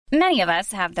Many of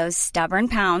us have those stubborn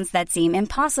pounds that seem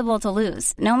impossible to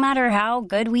lose, no matter how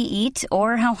good we eat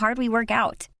or how hard we work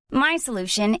out. My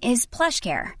solution is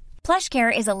PlushCare.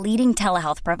 PlushCare is a leading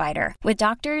telehealth provider with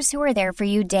doctors who are there for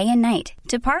you day and night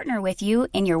to partner with you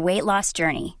in your weight loss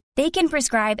journey. They can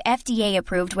prescribe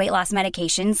FDA-approved weight loss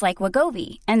medications like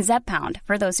Wegovy and Zepbound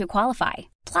for those who qualify.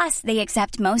 Plus, they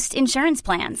accept most insurance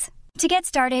plans. To get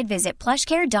started, visit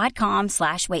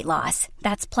plushcare.com/weightloss.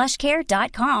 That's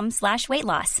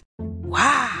plushcare.com/weightloss.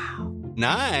 Wow.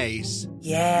 Nice.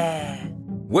 Yeah.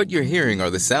 What you're hearing are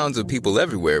the sounds of people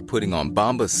everywhere putting on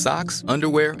Bombas socks,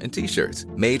 underwear, and T-shirts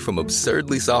made from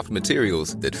absurdly soft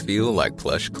materials that feel like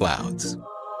plush clouds.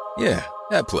 Yeah,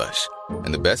 that plush.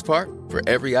 And the best part? For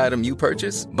every item you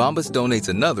purchase, Bombas donates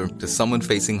another to someone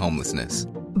facing homelessness.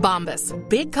 Bombas.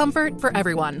 Big comfort for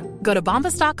everyone. Go to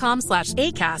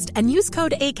bombas.com/ACAST and use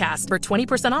code ACAST for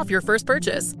 20% off your first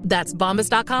purchase. That's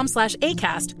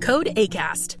bombas.com/ACAST. Code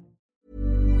ACAST.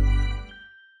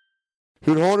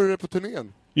 Hur har du det på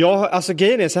turnén? Ja, alltså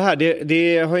grejen är så här,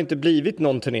 det har inte blivit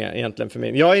någon turné egentligen för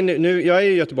mig. Jag är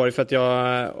i Göteborg för att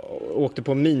jag åkte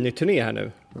på en miniturné här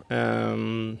nu.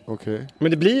 Okay.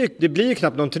 Men det blir ju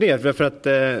knappt någon turné för att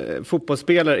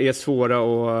fotbollsspelare är svåra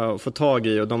att få tag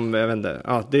i och jag vet inte,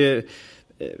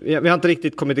 vi har inte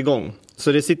riktigt kommit igång.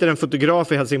 Så det sitter en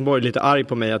fotograf i Helsingborg lite arg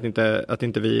på mig att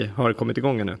inte vi har kommit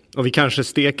igång ännu. Och vi kanske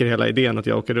steker hela idén att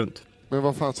jag åker runt. Men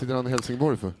vad fan sitter han i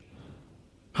Helsingborg för?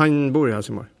 Han bor i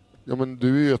Helsingborg. Ja, men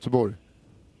du är i Göteborg.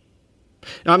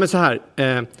 Ja, men så här.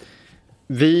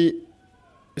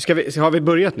 Har vi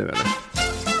börjat nu, eller?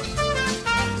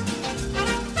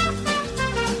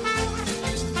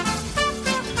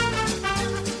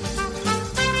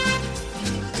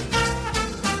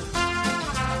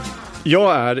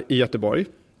 Jag är i Göteborg.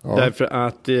 Ja. Därför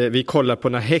att vi kollar på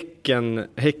när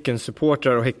Häckens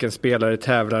supportrar och Häckens spelare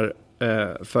tävlar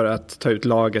för att ta ut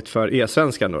laget för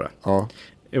E-svenskan då. Ja.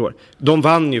 I år. De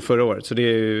vann ju förra året, så det är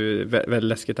ju väldigt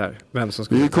läskigt här. Vem som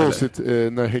ska. Det är konstigt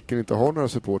när Häcken inte har några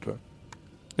supportrar.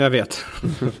 Jag vet.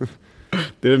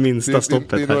 Det är det minsta stoppet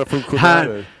det är några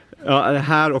funktionärer.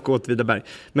 Här och Åtvidaberg.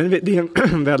 Men det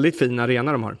är en väldigt fin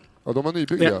arena de har. Ja, de har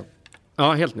nybyggda.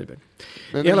 Ja, helt nybyggd.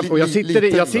 Och jag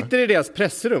sitter i deras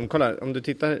pressrum. Kolla, om du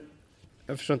tittar.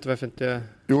 Jag förstår inte varför inte.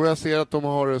 Jo, jag ser att de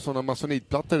har sådana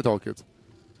masonitplattor i taket.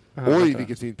 Oj,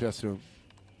 vilket fint pressrum.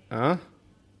 Ja.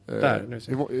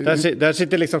 Där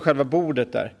sitter liksom själva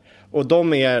bordet där. Och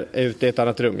de är ute i ett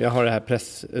annat rum. Jag har det här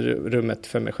pressrummet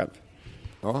för mig själv.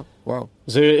 Ja, wow.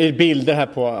 Så det är bilder här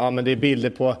på. Ja, men det är bilder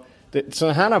på.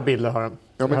 Sådana här bilder har de.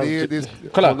 Ja, men det är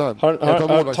kolla,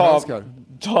 har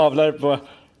tavlar på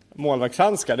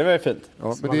målvaktshandskar. Det var ju fint.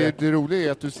 Ja, men det roliga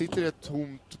är att du sitter i ett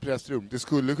tomt pressrum. Det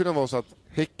skulle kunna vara så att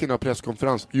Häcken har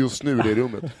presskonferens just nu i det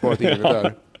rummet. Bara att ingen är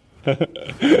där.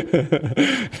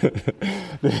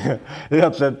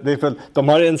 De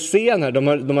har en scen här.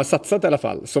 De har satsat i alla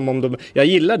fall som om jag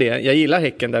gillar det. Jag gillar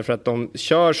Häcken därför att de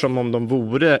kör som om de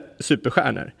vore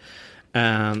superstjärnor.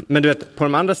 Men du vet, på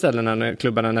de andra ställena när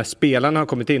klubbarna, när spelarna har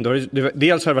kommit in,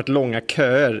 dels har det varit långa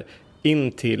köer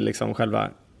in till liksom själva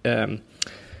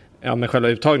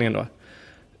uttagningen då.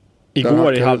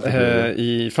 Igår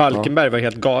i Falkenberg var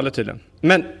helt galet tydligen.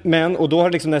 Men och då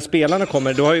har liksom när spelarna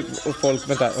kommer, då har ju folk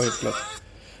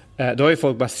då har ju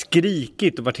folk bara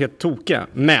skrikit och varit helt tokiga.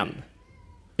 Men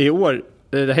i år,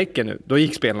 det Häcken nu, då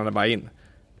gick spelarna bara in.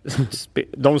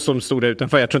 De som stod där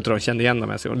utanför, jag tror inte de kände igen dem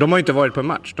ens. De har ju inte varit på en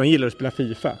match, de gillar att spela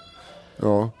FIFA.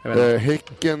 Ja,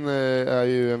 Häcken är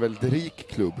ju en väldigt rik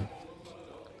klubb.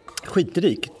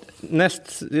 Skitrik.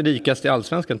 Näst rikast i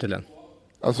Allsvenskan tydligen.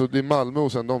 Alltså det är Malmö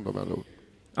och sen de ändå.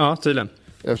 Ja, tydligen.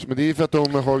 Men det är för att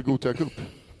de har Gothia Cup.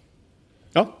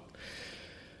 Ja.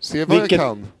 Se vad jag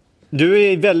kan. Du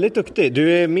är väldigt duktig.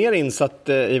 Du är mer insatt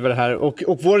i vad det här.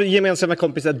 Och vår gemensamma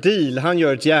kompis Adil, han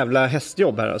gör ett jävla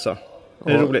hästjobb här alltså.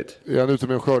 Det är roligt. Är han ute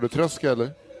med en skördetröska eller?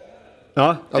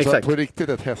 Ja, alltså, exakt. På riktigt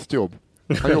ett hästjobb.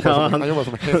 Han jobbar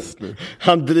som häst nu.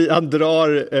 Han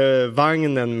drar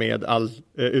vagnen med all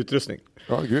utrustning.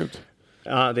 Ja, grymt.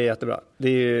 Ja, det är jättebra. Det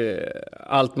är ju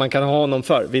allt man kan ha honom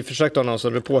för. Vi försökte ha honom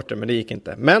som reporter, men det gick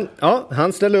inte. Men ja,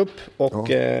 han ställde upp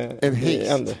och... en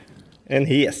häst. En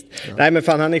häst. Ja. Nej, men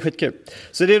fan, han är skitkul.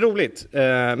 Så det är roligt.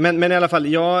 Men i alla fall,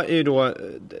 jag är ju då...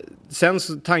 Sen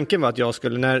tanken var att jag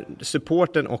skulle, när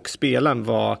supporten och spelaren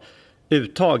var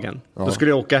uttagen, då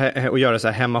skulle jag åka och göra så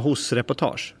här hemma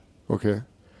hos-reportage. Okej.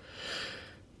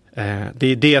 Det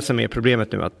är det som är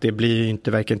problemet nu, att det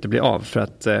verkar inte bli av. För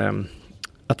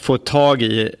att få tag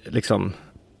i liksom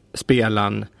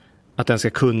spelaren, att den ska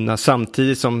kunna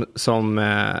samtidigt som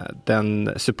den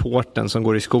supporten som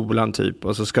går i skolan typ,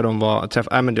 och så ska de träffa.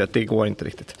 Nej, men det går inte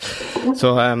riktigt.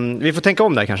 Så vi får tänka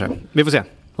om där kanske. Vi får se.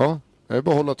 Ja, jag är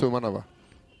bara hålla tummarna va?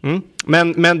 Mm.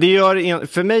 Men det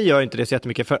för mig gör inte det så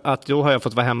jättemycket, för att då har jag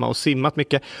fått vara hemma och simmat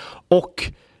mycket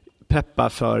och peppa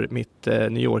för mitt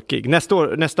New York-gig.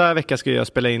 Nästa vecka ska jag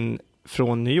spela in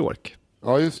från New York.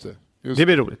 Ja, just det. Det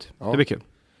blir roligt. Ja. Det blir kul.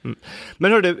 Mm.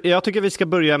 Men hörru, jag tycker vi ska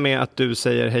börja med att du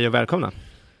säger hej och välkomna.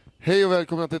 Hej och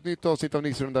välkomna till ett nytt avsnitt av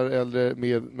Nisse och den där äldre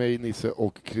med mig, Nisse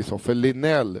och Kristoffer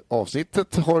Linell.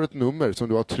 Avsnittet har ett nummer som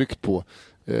du har tryckt på.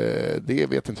 Det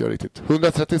vet inte jag riktigt.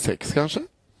 136 kanske?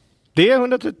 Det är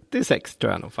 136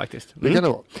 tror jag nog faktiskt. Det kan det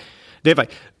vara. Det är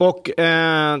faktiskt. Och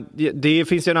det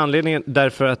finns ju en anledning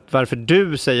varför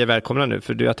du säger välkomna nu.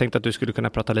 För jag tänkte att du skulle kunna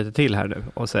prata lite till här nu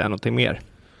och säga någonting mer.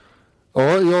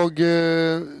 Ja, jag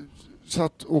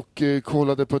satt och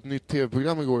kollade på ett nytt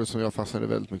tv-program igår som jag fastnade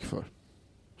väldigt mycket för.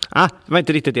 Det var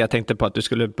inte riktigt det jag tänkte på att du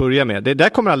skulle börja med. Det där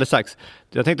kommer alldeles strax.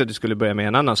 Jag tänkte att du skulle börja med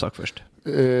en annan sak först.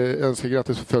 Önskar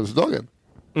grattis för födelsedagen.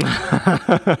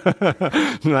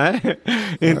 Nej,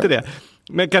 inte det.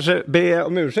 Men kanske be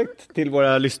om ursäkt till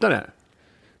våra lyssnare.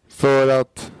 För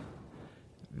att...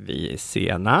 Vi är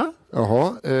sena.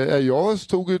 Jaha, jag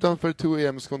stod utanför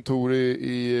 2EMs kontor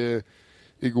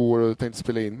igår och tänkte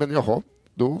spela in. Men jaha,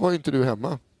 då var inte du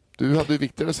hemma. Du hade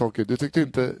viktigare saker. Du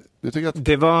tyckte att...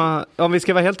 Det var, om vi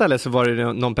ska vara helt ärliga så var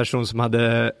det någon person som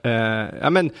hade,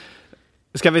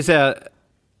 ska vi säga,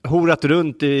 horat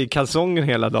runt i kalsongen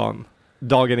hela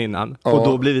dagen innan. Ja.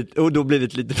 Och då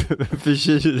blivit lite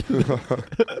förkyld.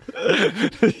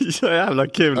 Så jävla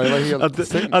kul. Ja, det var helt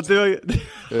att du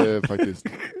har faktiskt.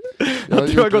 Att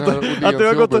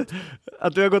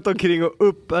du har gått omkring och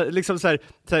upp liksom så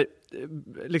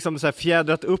här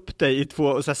fjädrat upp dig i 2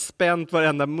 och så här spänt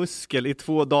varenda muskel i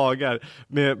 2 dagar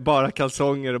med bara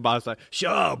kalsonger och bara så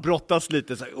här brottas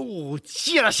lite så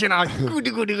här, tjena,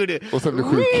 gudi. Och sen blir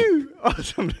sjuk. Och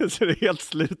så är det helt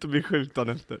slut och blir sjuk dagen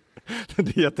efter.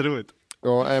 Det är jätteroligt.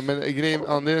 Ja, men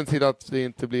anledningen till att det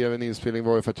inte blev en inspelning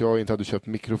var ju för att jag inte hade köpt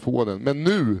mikrofonen. Men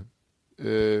nu,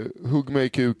 hugg mig i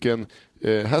kuken.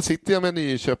 Här sitter jag med en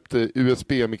nyköpt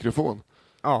USB-mikrofon.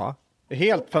 Ja.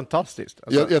 Helt fantastiskt.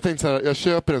 Alltså. Jag tänkte så här, jag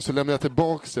köper den så lämnar jag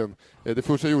tillbaka den. Det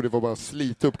första jag gjorde var bara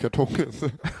slita upp kartongen.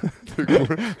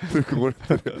 Hur går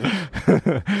det?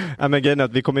 Ja, men grejen är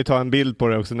att vi kommer ta en bild på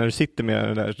det också när du sitter med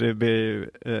den där. Så det blir,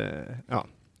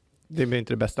 det blir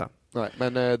inte det bästa. Nej,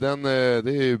 men det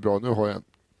är ju bra. Nu har jag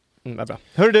en. Bra.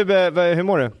 Hör du, hur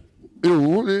mår du?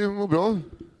 Jo, det mår bra.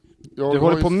 Du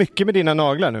håller på mycket med dina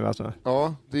naglar nu alltså?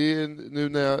 Ja, det är nu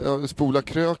när jag spolar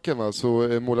kröken va,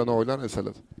 så målar naglarna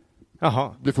istället.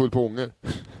 Jaha. Blir full på ånger.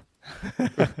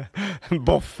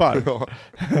 Boffar. Ja.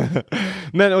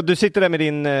 Men och du sitter där med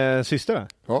din syster va?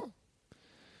 Ja.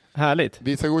 Härligt.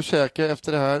 Vi ska gå och käka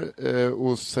efter det här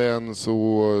och sen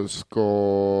så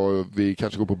ska vi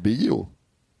kanske gå på bio.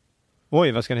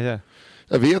 Oj, vad ska ni säga?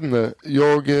 Jag vet inte.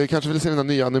 Jag kanske vill se den här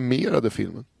nya animerade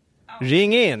filmen.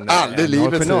 Ring in! Aldrig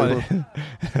livet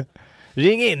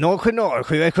Ring in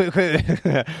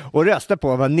 070-777 och rösta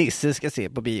på vad Nisse ska se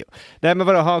på bio. Nej men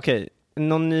vadå, okej.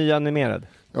 Någon ny animerad?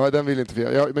 Ja, den vill inte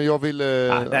vi. Men jag vill...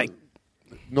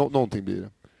 någonting blir det.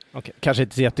 Okay. Kanske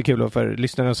inte så jättekul för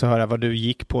lyssnarna att höra vad du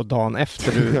gick på dagen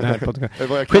efter du den här podcasten.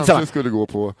 Vad jag kanske skulle gå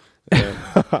på.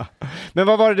 Men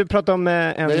vad var det du pratade om?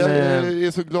 Jag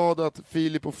är så glad att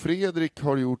Filip och Fredrik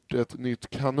har gjort ett nytt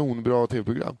kanonbra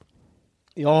tv-program.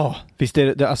 Ja, visst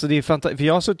är det, alltså det är fantastiskt. För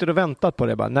jag har suttit och väntat på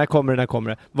det bara. När kommer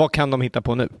det? Vad kan de hitta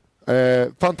på nu?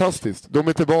 Fantastiskt. De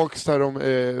är tillbaka där de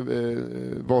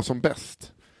var som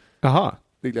bäst. Jaha.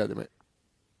 Det gläder mig.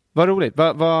 Vad roligt.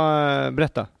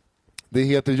 Berätta. Det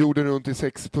heter Jorden runt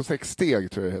på 6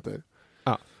 steg tror jag det heter.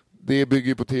 Ja. Det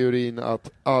bygger på teorin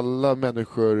att alla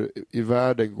människor i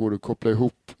världen går att koppla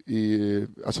ihop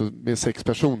med 6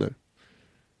 personer.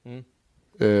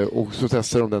 Och så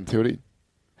testar de den teorin.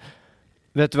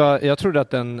 Vet du vad, jag trodde att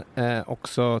den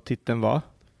också titeln var.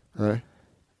 Nej.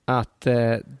 Att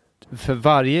för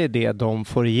varje idé de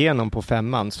får igenom på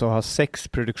 5:an så har 6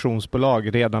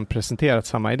 produktionsbolag redan presenterat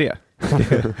samma idé.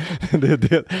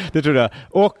 Det tror jag.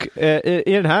 Och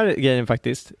i den här grejen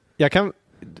faktiskt, vet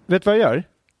du vad jag gör?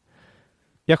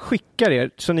 Jag skickar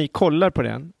er så ni kollar på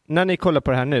den. När ni kollar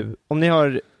på det här nu, om ni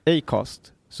har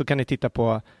Acast så kan ni titta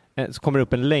på, så kommer det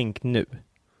upp en länk nu.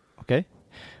 Okej?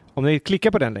 Om ni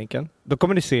klickar på den länken, då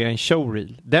kommer ni se en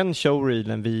showreel. Den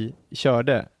showreelen vi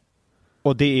körde,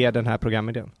 och det är den här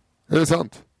programidén. Är det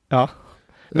sant? Ja.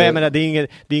 Men jag menar, det är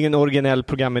ingen originell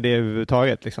programidé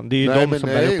överhuvudtaget. Liksom. Det är ju de som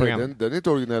bär upp program. Den är inte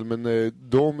originell, men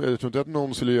jag tror inte att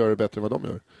någon skulle göra det bättre än vad de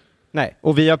gör. Nej,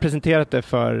 och vi har presenterat det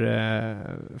för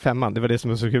 5:an. Det var det som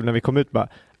var så kul när vi kom ut. Bara,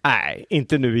 nej,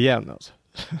 inte nu igen alltså.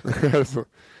 Så.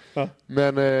 Ja.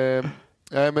 Men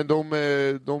Nej, men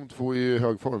de två är ju i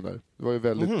hög form där. Det var ju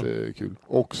väldigt kul.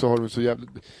 Och så har de så jävligt...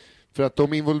 För att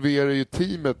de involverar ju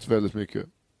teamet väldigt mycket.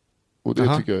 Och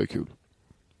det tycker jag är kul.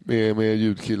 Med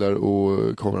ljudkillar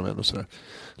och kameramän och sådär.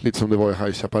 Lite som det var i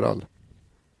High Chaparral.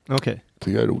 Okej.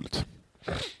 Tycker jag är roligt.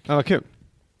 Ja, vad kul.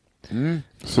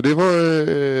 Så det var...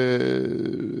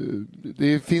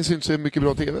 det finns ju inte så mycket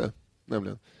bra tv,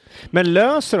 nämligen. Men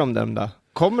löser de dem då?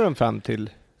 Kommer de fram till...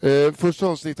 Första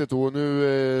avsnittet då,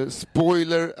 nu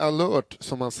spoiler alert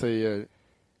som man säger,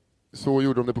 så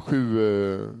gjorde de det på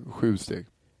 7 steg.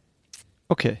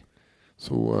 Okej.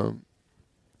 Så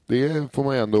det får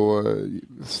man ändå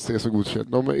se så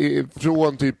godkänt. De är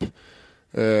från typ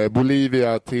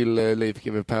Bolivia till Leif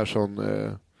GW Persson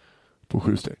på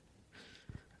 7 steg.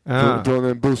 Från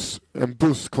en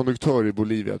busskonduktör i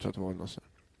Bolivia, tror jag att det var någonstans.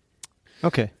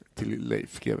 Okej. Till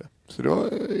Leif GW. Så det var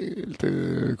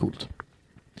lite coolt.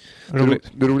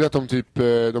 Roligt. Det roliga är att de typ,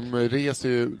 de reser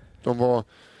ju, de var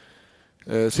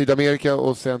Sydamerika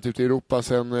och sen typ till Europa,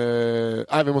 sen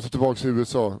vi måste tillbaka till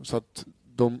USA, så att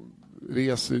de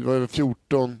reser, det var över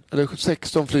 14 eller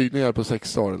 16 flygningar på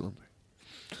 6 dagar eller någonting.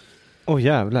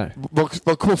 Jävlar.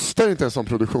 Vad kostar inte en sån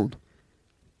produktion?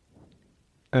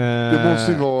 Det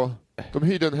måste ju vara, de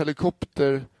hyrde en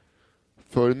helikopter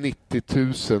för 90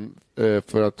 000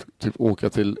 för att typ åka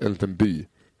till en liten by.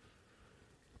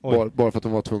 Bara för att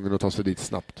de var tvungna att ta sig dit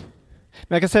snabbt.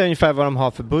 Men jag kan säga ungefär vad de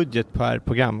har för budget per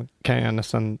program. Kan jag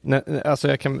nästan...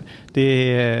 Alltså det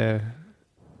är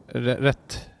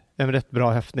en rätt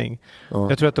bra häftning. Ja.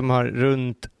 Jag tror att de har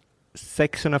runt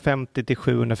 650 till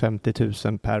 750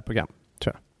 000 per program,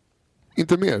 tror jag.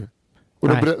 Inte mer? Och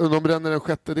de bränner en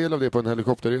sjättedel av det på en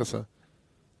helikopterresa?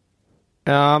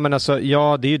 Ja, men alltså,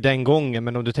 det är ju den gången,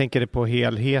 men om du tänker det på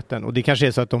helheten, och det kanske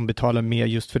är så att de betalar mer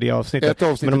just för det avsnittet. Ett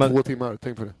avsnitt är 2 timmar,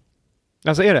 tänk på det.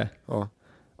 Alltså, är det? Ja.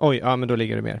 Oj, ja, men då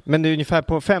ligger det mer. Men det är ungefär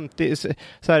på 50, så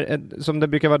här, som det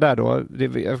brukar vara där då, det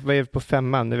är på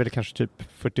 5, det är väl kanske typ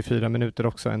 44 minuter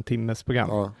också, en timmes program.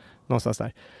 Ja. Någonstans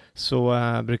där. Så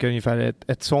brukar ungefär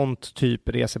ett sånt typ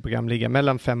reseprogram ligga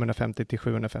mellan 550 till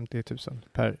 750 000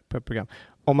 per program.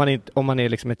 Om man är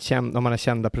liksom om man har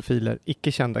kända profiler,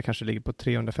 icke kända kanske ligger på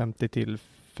 350 till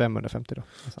 550 då.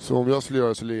 Alltså. Så om jag skulle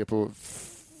göra så ligger jag på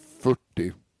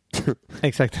 40.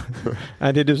 Exakt.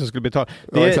 Nej, det är du som skulle betala.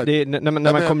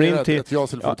 När man kommer in till... Att jag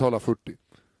skulle få betala 40.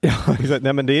 Ja, exakt.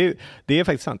 Nej, men det är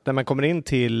faktiskt sant. När man kommer in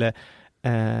till...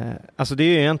 alltså det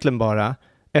är egentligen bara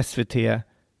SVT,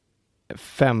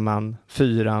 5,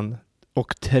 4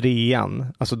 och 3,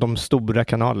 alltså de stora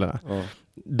kanalerna. Ja.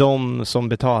 De som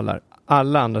betalar.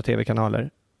 Alla andra tv-kanaler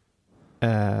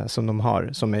som de har,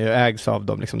 som ägs av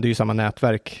dem, liksom, det är ju samma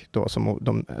nätverk då, som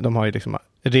de har ju liksom,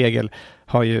 regel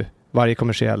har ju varje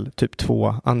kommersiell typ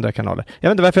 2 andra kanaler. Jag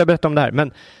vet inte varför jag berättar om det här,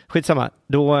 men skitsamma.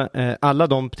 Då, alla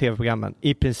de tv-programmen,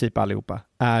 i princip allihopa,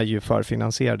 är ju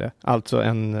förfinansierade. Alltså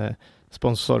en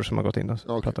sponsor som har gått in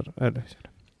och pratat.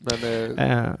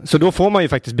 Så då får man ju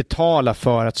faktiskt betala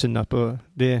för att synas på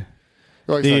det.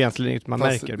 Ja, det är egentligen inget man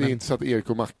märker. Det är inte så att Erik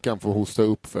och Mackan får hosta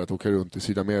upp för att åka runt i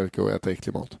Sydamerika och äta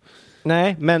äcklig mat.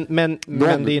 Nej, men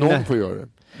det är någon får göra det.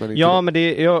 Men inte ja, men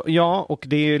det är, och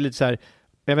det är ju lite så här,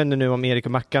 jag vet inte nu om Erik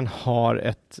och Mackan har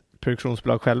ett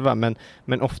produktionsbolag själva, men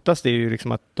oftast är det ju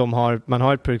liksom att man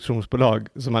har ett produktionsbolag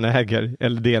som man äger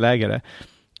eller delägare.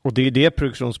 Och det är det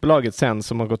produktionsbolaget sen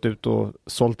som har gått ut och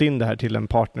sålt in det här till en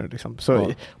partner liksom.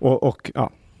 Så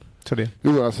så det.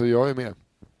 Jo, alltså jag är med.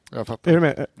 Jag fattar. Är du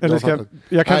med? Eller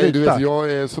jag kan Nej, rita. du vet,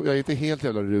 jag är inte helt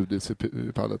jävla rudis i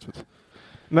pallet. Vet du.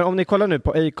 Men om ni kollar nu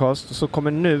på Acast så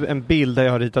kommer nu en bild där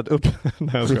jag har ritat upp.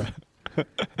 Nej, jag ska.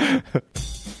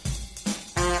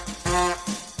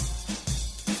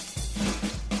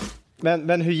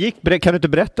 Men hur gick? Kan du inte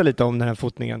berätta lite om den här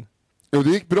fotningen? Jo, det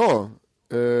gick bra.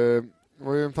 Det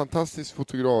var ju en fantastisk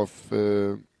fotograf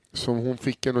som hon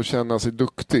fick en att känna sig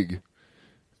duktig.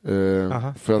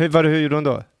 Hur gjorde hon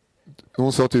då?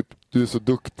 Hon sa typ, du är så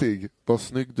duktig, vad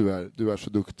snygg du är så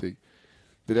duktig.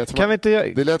 Det lät som att en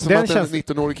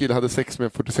 19-årig kille hade sex med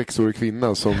en 46-årig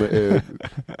kvinna som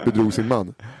bedrog sin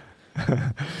man.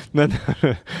 Men,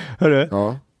 hörru,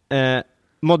 ja.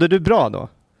 Mådde du bra då?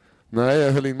 Nej,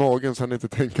 jag höll in magen så han inte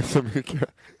tänka så mycket.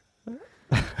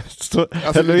 Så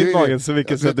höll du in magen så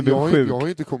mycket så att du blev sjuk? Jag har ju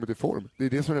inte kommit i form, det är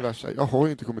det som är det värsta. Jag har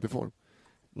ju inte kommit i form.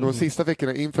 De sista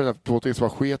veckorna inför den här plåten så var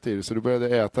sket i det, så du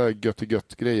började äta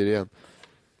gött grejer igen.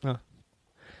 Ja.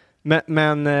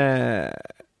 Men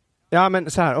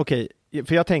så här, okej.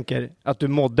 För jag tänker att du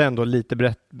mådde ändå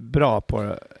lite bra på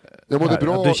det. Jag mådde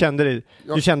bra.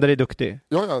 Du kände dig duktig.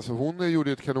 Ja, alltså hon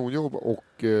gjorde ett kanonjobb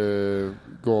och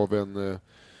gav en,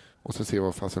 och så se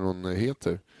vad fasen hon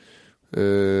heter.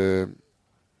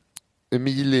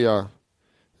 Emilia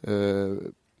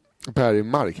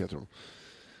Bergmark heter hon.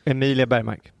 Emilia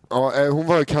Bergmark. Ja, hon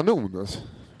var kanon alltså.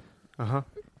 Aha.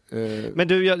 Men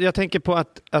du, jag tänker på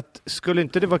att skulle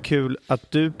inte det vara kul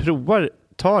att du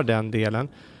tar den delen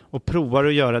och provar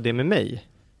att göra det med mig?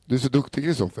 Du är så duktig,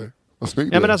 Kristoffer. Vad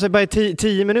snygg. Ja, men alltså bara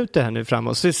 10 minuter här nu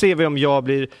framåt, så ser vi om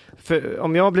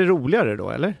jag blir roligare då,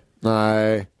 eller?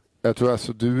 Nej, jag tror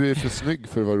alltså du är för snygg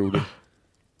för att vara rolig.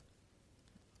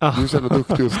 Du är så jävla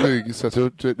duktig och snygg, så jag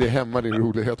tror det hämmar din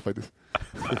rolighet faktiskt.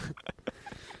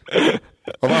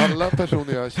 Av alla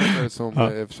personer jag känner som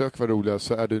försöker vara roliga,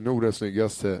 så är du nog den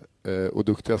snyggaste och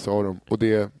duktigaste av dem. Och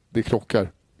det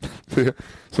krockar. Det är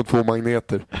som 2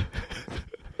 magneter.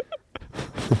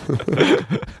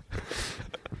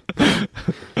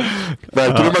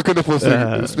 Verkar man kunde få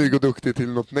snygg och duktig till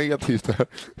något negativt här?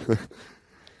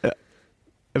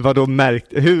 Vadå märkt?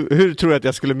 Hur tror du att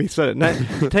jag skulle missa det? Nej,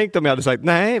 tänk om jag hade sagt,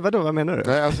 nej, vad menar du?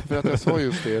 Nej, alltså för att jag sa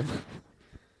just det.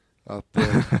 Att,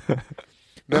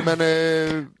 nej men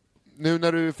nu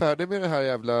när du är färdig med det här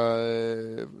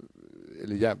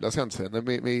eller jävla ska jag inte säga,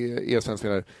 med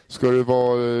e-svenskan här, ska du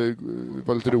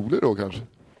vara lite rolig då kanske?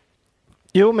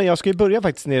 Jo, men jag ska ju börja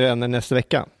faktiskt ner nästa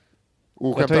vecka.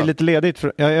 Jag tar lite ledigt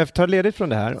jag tar ledigt från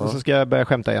det här och så ska jag börja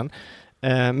skämta igen.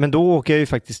 Men då åker jag ju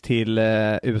faktiskt till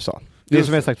USA. Det är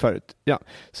som jag sagt förut. Ja.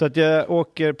 Så att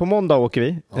på måndag åker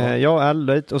vi. Jag och Al,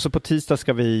 och så på tisdag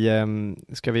ska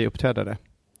vi uppträda det.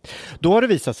 Då har det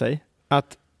visat sig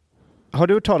att, har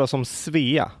du hört talas om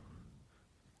Svea?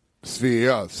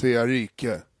 Svea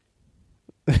rike.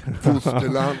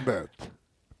 Fosterlandet.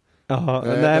 Jaha,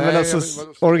 nej, men alltså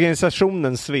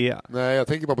organisationen Svea. Nej, jag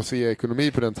tänker bara på Svea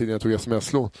ekonomi på den tiden jag tog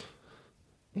sms-lån.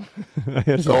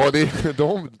 Ja,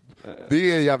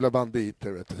 det är jävla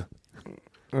banditer, vet du.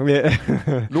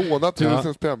 Låna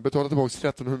 1000 spänn, betala tillbaka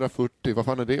 1340. Vad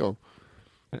fan är det om?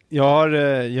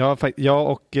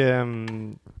 Jag och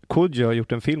Kodjo har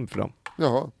gjort en film för dem.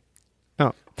 Jaha.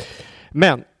 Ja.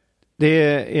 Men det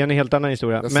är en helt annan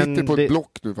historia. Jag sitter på ett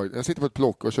block nu faktiskt. Jag sitter på ett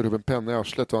block och kör upp en penna i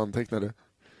arslet och antecknade.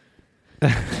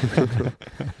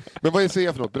 Men vad är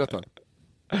Svea för något? Berätta.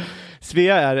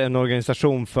 Svea är en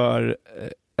organisation för,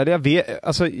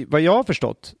 alltså vad jag har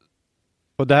förstått,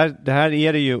 och det här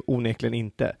är det ju onekligen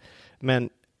inte, men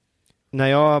när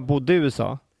jag bodde i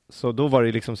USA, så då var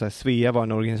det liksom så här, Svea var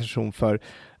en organisation för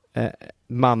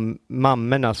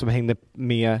mammorna som hängde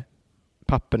med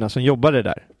papporna som jobbade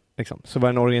där. Liksom. Så var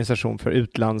det en organisation för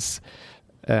utlands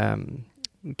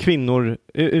kvinnor,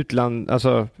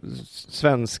 alltså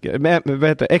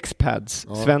expads,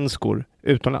 svenskor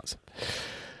utomlands.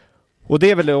 Och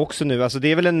det är väl också nu, alltså det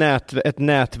är väl ett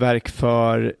nätverk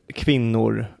för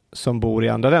kvinnor som bor i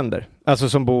andra länder. Alltså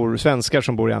svenskar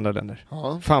som bor i andra länder.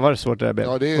 Ja. Fan vad svårt det där blev.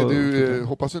 Ja, du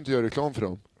hoppas du inte gör reklam för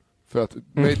dem. För att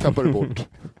mig tappar du bort.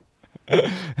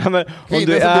 Ja, men,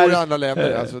 kvinnor som bor i andra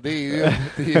länder, alltså det är ju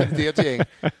det är ett gäng.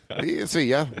 Det är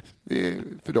Svea. Det är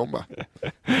för dem bara.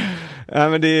 Ja,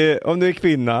 men om du är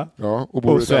kvinna och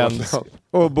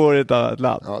bor i ett annat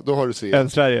land. Ja, då har du Svea. Än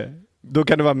Sverige. Då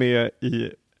kan du vara med i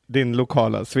din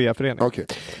lokala Svea-förening. Okej.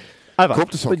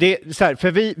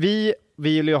 För vi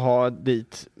vill ju ha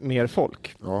dit mer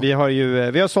folk. Ja. Vi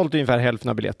har sålt ungefär hälften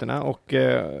av biljetterna och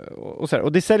så här,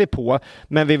 och det säljer på,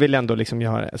 men vi vill ändå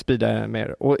liksom sprida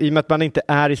mer. Och i och med att man inte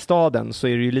är i staden så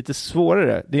är det ju lite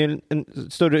svårare. Det är en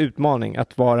större utmaning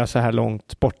att vara så här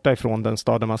långt borta ifrån den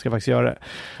staden man ska faktiskt göra det.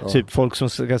 Ja. Typ folk som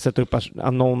ska sätta upp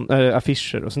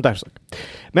affischer och sånt där.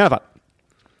 Men i alla fall,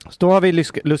 så då har vi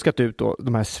luskat ut då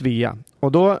de här Svea.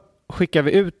 Och då skickar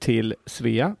vi ut till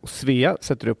Svea och Svea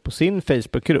sätter upp på sin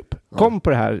Facebookgrupp. Kom på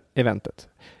det här eventet.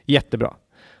 Jättebra.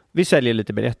 Vi säljer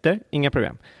lite biljetter, inga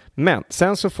problem. Men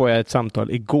sen så får jag ett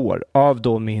samtal igår av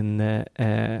då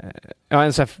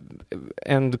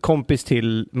en kompis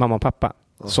till mamma och pappa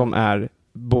som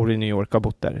bor i New York och har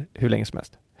bott där hur länge som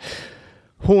helst.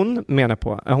 Hon menar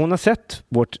på att hon har sett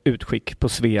vårt utskick på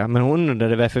Svea, men hon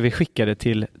undrade varför vi skickade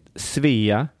till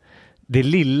Svea. Det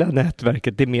lilla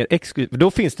nätverket, det är mer exklusivt.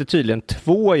 Då finns det tydligen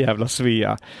 2 jävla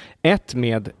Svea. Ett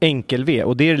med enkel-V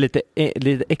och det är lite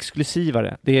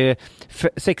exklusivare. Det är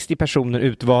 60 personer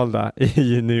utvalda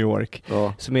i New York.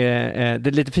 Ja. Som det är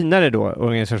lite finare då,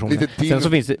 organisationen. Sen så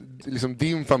finns det, liksom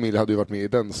din familj hade ju varit med i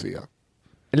den Svea.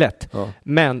 Lätt. Ja.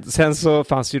 Men sen så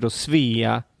fanns ju då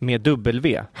Svea med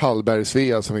W.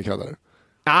 Hallberg-Svea som vi kallar det.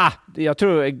 Jag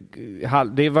tror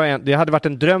det hade varit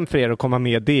en dröm för er att komma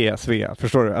med det, Svea.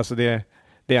 Förstår du? Alltså det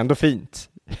är ändå fint.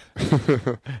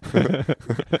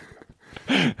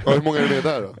 Hur många är det med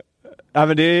där då? Ja,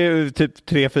 men det är typ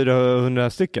 300-400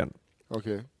 stycken.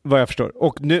 Okej. Vad jag förstår.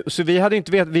 Och nu, så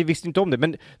vi visste inte om det.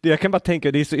 Men jag kan bara tänka,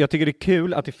 jag tycker det är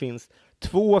kul att det finns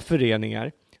 2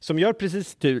 föreningar som gör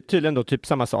precis tydligen då typ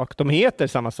samma sak. De heter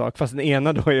samma sak, fast den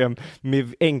ena då är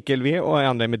med enkel-V och den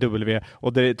andra är med W.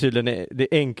 Och det är tydligen det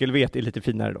enkel-V är lite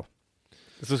finare då.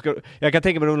 Så jag kan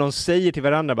tänka mig om någon säger till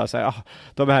varandra bara så här,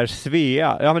 de här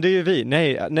Svea, ja men det är ju vi,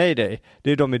 nej,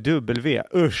 det är de med W,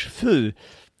 usch, fy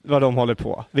vad de håller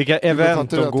på, vilka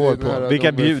event de går på,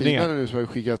 vilka bjudningar. Nu som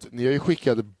ni har ju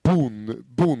skickat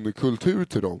bondkultur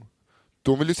till dem.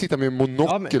 De vill ju sitta med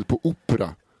monokel på opera.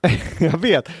 Jag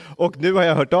vet, och nu har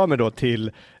jag hört av mig då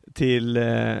till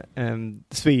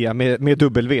Svea med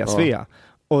W, Svea.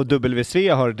 Och WSV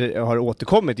har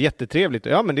återkommit jättetrevligt.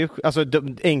 Ja, men alltså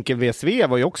enkel-VSV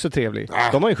var ju också trevlig.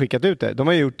 De har ju skickat ut det. De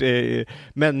har gjort,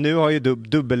 men nu har ju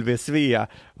WSV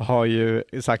har ju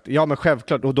sagt, ja men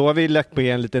självklart. Och då har vi lagt på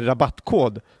en liten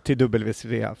rabattkod till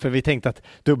WSV. För vi tänkte att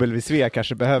WSV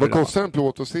kanske behöver. Vad kostar en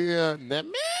plåt att se? Nämen!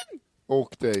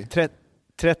 Och dig?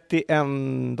 $31.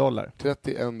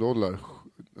 $31.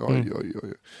 Oj.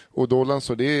 Och dollarn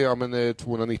så det är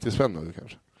 290 spänn då,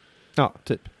 kanske. Ja,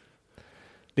 typ.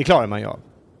 Det klarar man ju av.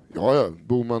 Ja.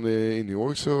 Bor man i New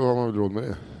York så har man väl råd med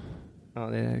det. Ja,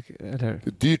 det är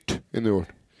dyrt i New York.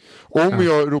 Om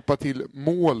jag ropar till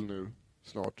mål nu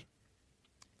snart.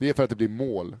 Det är för att det blir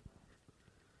mål.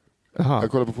 Aha.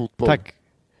 Jag kollar på fotboll. Tack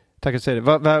att du säger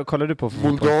det. Vad kollar du på för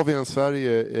fotboll? Moldavien,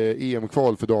 Sverige,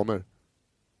 EM-kval för damer.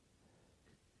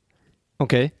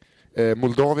 Okej.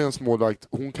 Moldaviens målvakt,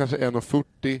 hon kanske är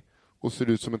 1,40 och ser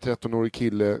ut som en 13-årig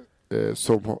kille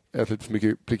som har ätit lite för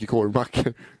mycket prickig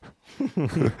korvmackor.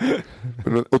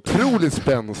 Men otroligt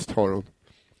spänst har hon.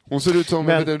 Hon ser ut som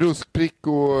en ruskprick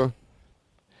och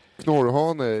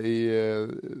knorrhane i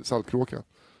Saltkråkan.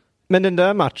 Men den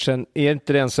där matchen, är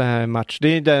inte det en så här match?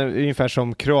 Det är ungefär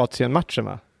som Kroatien-matchen,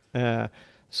 va?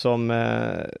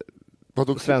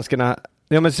 Svenskarna...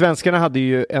 Ja, men svenskarna hade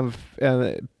ju en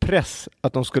press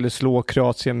att de skulle slå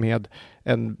Kroatien med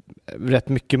rätt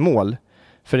mycket mål.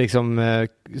 För liksom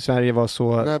Sverige var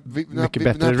så mycket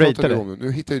bättre ratade.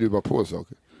 Nu hittar ju du bara på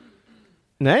saker.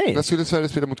 Nej. När skulle Sverige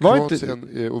spela mot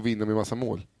Kroatien och vinna med massa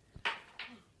mål?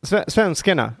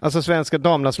 Svenskarna, alltså svenska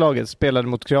damlandslaget spelade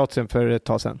mot Kroatien för ett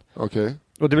tag sedan. Okej. Okay.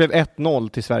 Och det blev 1-0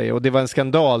 till Sverige och det var en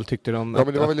skandal tyckte de. Ja,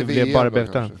 men det var väl det VM blev bara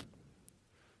bättre.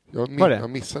 Jag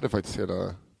missade faktiskt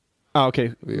hela...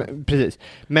 Okej. Precis.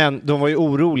 Men de var ju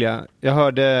oroliga. Jag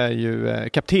hörde ju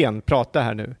kapten prata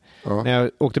här nu när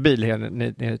jag åkte bil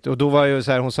här, och då var ju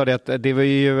så här, hon sa det att det var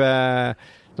ju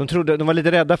de var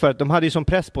lite rädda för att de hade ju som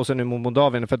press på sig nu mot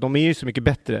Moldavien för att de är ju så mycket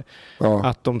bättre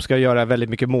att de ska göra väldigt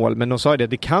mycket mål, men de sa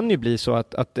det kan ju bli så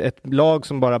att ett lag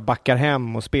som bara backar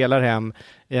hem och spelar hem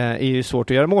är ju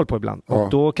svårt att göra mål på ibland och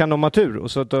då kan de ha tur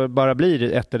och så att det bara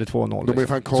blir 1 eller 2-0. De är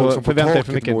fan Karlsson på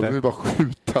taket mål, de vill bara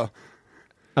skjuta.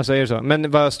 Alltså är det så?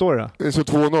 Men vad står det då? Det är så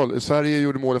 2-0. Sverige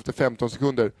gjorde mål efter 15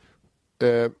 sekunder.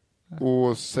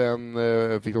 Och sen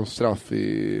fick de straff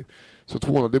i... Så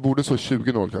 2-0. Det borde så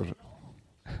 20-0 kanske.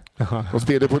 De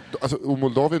spelade på... Alltså, och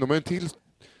Moldavien, de är en till...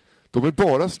 De är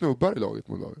bara snubbar i laget,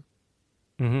 Moldavien.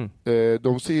 Mm-hmm.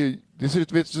 Det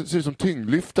ser ut som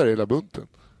tyngdlyftare i hela bunten.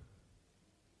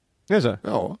 Det är så?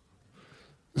 Ja.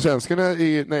 Svenskarna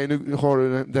är... Nej, nu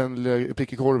har den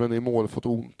prickkorven i mål fått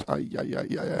ont. Aj.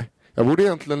 Jag borde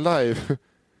egentligen live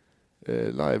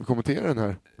kommentera den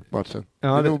här matchen.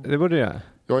 Ja, det borde jag.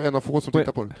 Jag är en av få som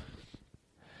tittar på den.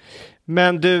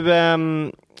 Men du,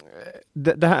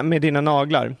 det här med dina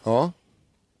naglar. Ja.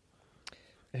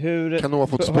 Kan nog ha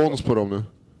fått spons på dem nu.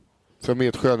 Så jag är med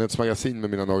ett skönhetsmagasin med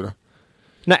mina naglar.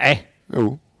 Nej.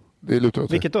 Jo, det är lutat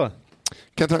åt. Vilket då?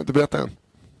 Kan jag inte berätta än.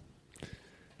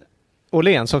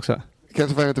 Åhléns också? Kan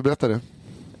tyvärr inte berätta det.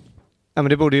 Ja, men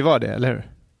det borde ju vara det, eller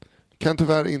hur? Kan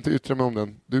tyvärr inte yttra mig om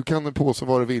den. Du kan påstå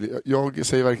vad du vill. Jag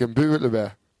säger varken bu eller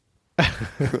bä.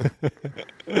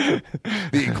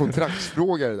 Det är en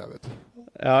kontraktsfråga det där, vet du.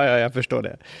 Ja, jag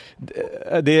förstår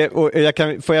det. Och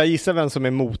får jag gissa vem som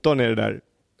är motorn i det där?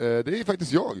 Det är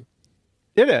faktiskt jag.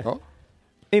 Är det? Ja.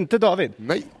 Inte David?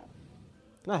 Nej.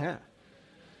 Nähä.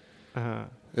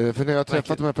 För när jag har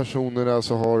träffat de här personerna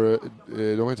så har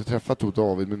de har inte träffat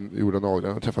David med gjorda naglar.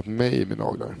 De har träffat mig med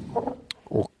naglar.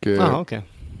 Och okej.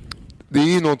 Det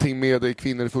är ju någonting med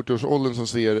kvinnor i 40-årsåldern som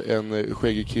ser en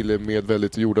skäggig kille med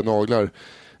väldigt gjorda naglar.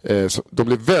 De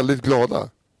blir väldigt glada.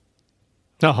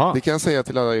 Jaha. Det kan jag säga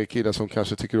till alla killar som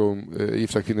kanske tycker om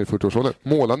gifta kvinnor i 40-årsåldern.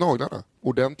 Måla naglarna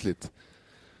ordentligt.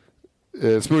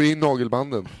 Smörj in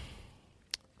nagelbanden.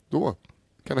 Då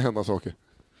kan det hända saker.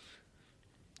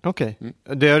 Okej.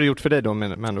 Det har du gjort för dig då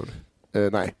med andra ord?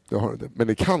 Nej, det har jag inte. Men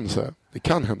det kan hända saker.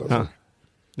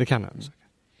 Det kan hända saker.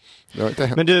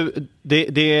 Men du,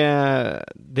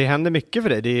 det händer mycket för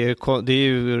dig. Det är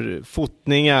ju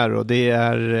fotningar och det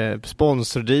är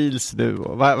sponsordeals nu.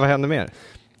 Vad händer mer?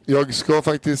 Jag ska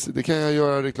faktiskt, det kan jag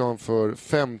göra reklam för,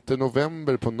 5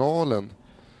 november på Nalen.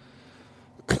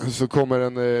 Så kommer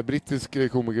en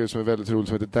brittisk komiker som är väldigt rolig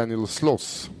som heter Daniel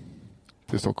Sloss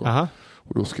till Stockholm. Aha.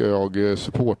 Och då ska jag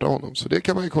supporta honom. Så det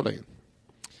kan man ju kolla in.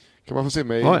 Kan man få se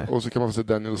mig och så kan man få se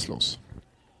Daniel Sloss.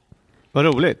 Vad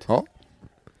roligt. Ja.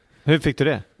 Hur fick du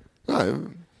det? Nej,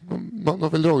 man har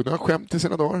väl dragit några skämt i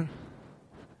sina dagar.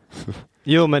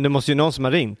 Jo, men det måste ju någon som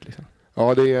har ringt. Liksom.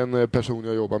 Ja, det är en person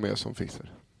jag jobbar med som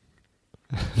fixar.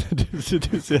 du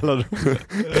är så jävla rolig.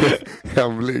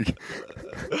 Hemlig.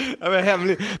 Ja, men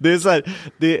hemlig. Det är så här,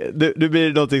 det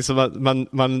blir någonting som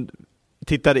man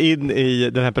tittar in i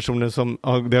den här personen som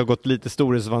det har gått lite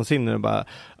storhetsvansinne och bara,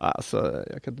 alltså,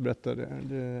 jag kan inte berätta det.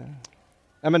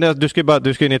 Ja, men du ska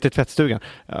ju ner till tvättstugan.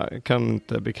 Jag kan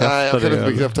inte bekräfta det. Nej, jag kan inte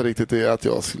bekräfta riktigt det att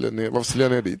jag skulle ner. Vad skulle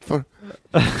jag ner dit för?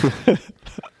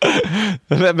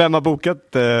 Vem har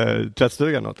bokat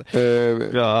tvättstugan åt?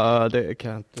 Ja, det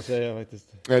kan jag inte säga faktiskt.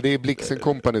 Nej, det är Blixen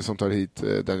Company som tar hit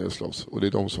Daniel Sloss. Och det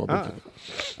är de som har bokat.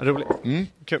 Roligt.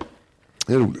 Kul.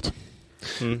 Det är roligt.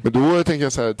 Men då tänker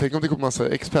jag så här, tänk om det kommer massa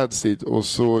expats dit och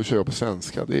så kör jag på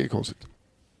svenska. Det är konstigt.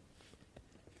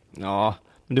 Ja,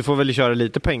 men du får väl köra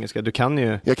lite på engelska. Du kan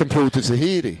ju... Jag kan prata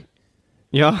Sahiri.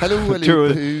 Ja, hallå,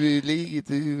 hur ligger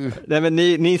du? Nej, men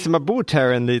ni som har bott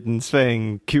här en liten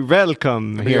sväng,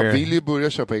 welcome men here. jag vill ju börja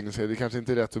köra på engelska. Det är kanske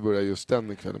inte är rätt att börja just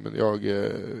den kvällen, men jag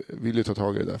vill ju ta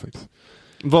tag i det där faktiskt.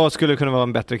 Vad skulle kunna vara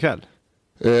en bättre kväll?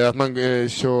 Att man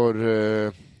kör...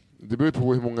 det beror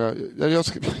på hur många...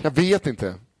 Jag vet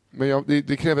inte. Men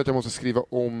det kräver att jag måste skriva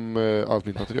om allt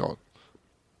mitt material.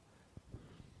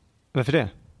 Varför det?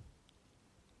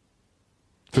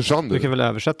 Försvann du? Du kan väl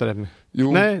översätta det?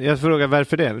 Jo. Nej, jag frågar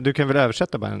varför det? Du kan väl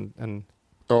översätta bara en...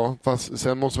 Ja, fast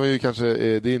sen måste man ju kanske...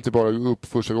 det är inte bara gå upp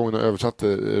första gången och översätta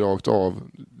rakt av.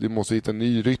 Du måste hitta en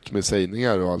ny rytm med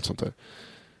sägningar och allt sånt där.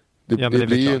 Det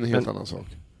blir ju en helt annan sak.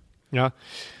 Ja,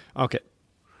 okej. Okay.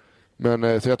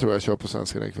 Men så jag tror jag kör på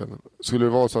svenska den kvällen. Skulle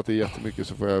det vara så att det är jättemycket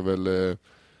så får jag väl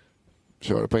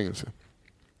köra på engelska.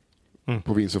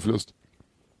 På vinst och förlust.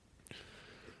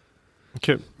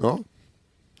 Kul. Ja.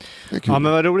 Det är kul. Ja,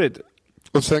 men vad roligt.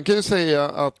 Och sen kan jag säga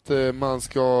att man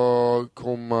ska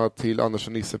komma till Anders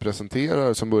och Nisse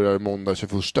presenterar som börjar måndag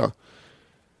 21.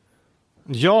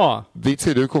 Ja. Dit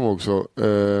ser du komma också.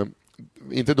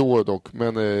 Inte då dock,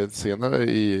 men senare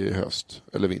i höst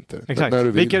eller vinter. Exakt.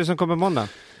 Vilka är det som kommer måndag?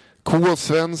 K.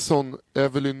 Svensson,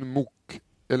 Evelyn Mock,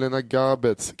 Elena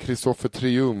Gabets, Kristoffer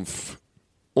Triumf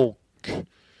och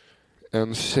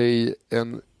en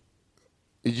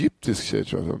egyptisk tjej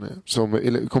tror jag som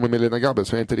kommer med Elena Gabet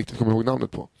som jag inte riktigt kommer ihåg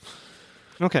namnet på.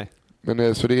 Okej.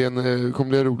 Men så det kommer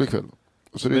bli en rolig kväll.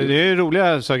 Så det är ju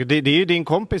roliga saker. Det är ju din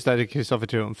kompis där, Kristoffer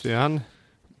Triumf. Det är han.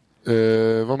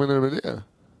 Vad menar du med det?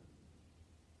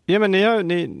 Ja, men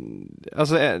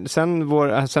alltså sen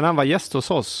han var gäst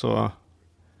hos oss så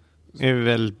är vi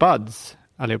väl buds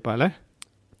allihopa, eller?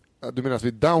 Du menar att vi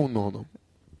är down med honom?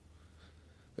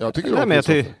 Jag tycker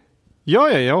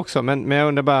jag också, men jag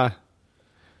undrar bara...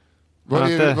 Vart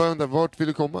vill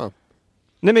du komma?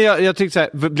 Nej, men jag tyckte så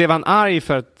här, blev han arg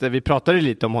för att vi pratade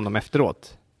lite om honom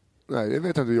efteråt? Nej, det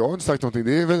vet jag inte. Jag har inte sagt någonting.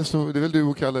 Det är väl du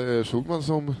och Kalle Schulman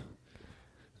som...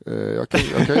 Jag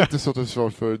kan inte stå till svar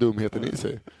för dumheten i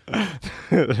sig.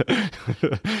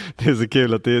 Det är så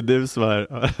kul att det är du som är...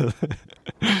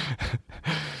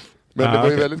 Men det var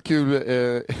ju väldigt kul.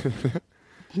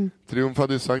 Triumf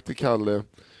hade ju sagt till Kalle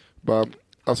bara,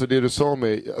 alltså det du sa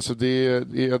mig, alltså det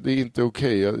är inte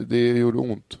okej. Det gjorde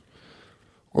ont.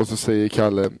 Och så säger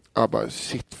Kalle, bara,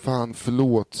 shit fan,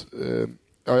 förlåt.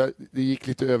 Det gick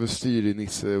lite överstyr i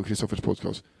Nisse och Kristoffers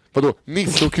podcast. Vadå?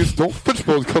 Nisse och Kristoffers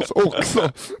podcast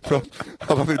också? För att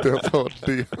han hade inte ens hört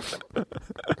det.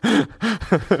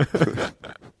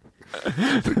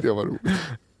 Tyckte jag var roligt.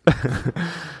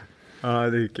 Ja,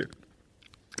 det är kul.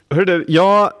 Hörru du,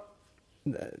 jag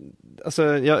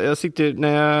sitter,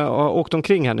 när jag åkt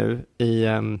omkring här nu i...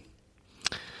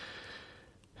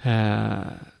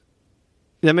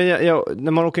 Ja, men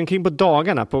när man åker omkring på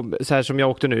dagarna så här som jag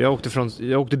åkte nu.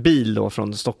 Jag åkte bil då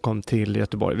från Stockholm till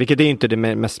Göteborg. Vilket är inte det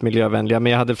mest miljövänliga.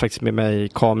 Men jag hade faktiskt med mig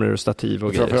kameror och stativ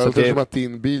och grejer. Framförallt eftersom att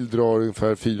din bil drar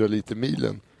ungefär 4 liter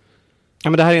milen. Ja,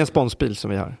 men det här är en sponsbil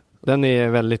som vi har. Den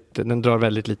drar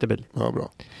väldigt lite bil. Ja,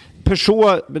 bra.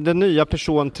 Den nya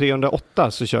Peugeot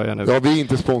 308 så kör jag nu. Ja, vi är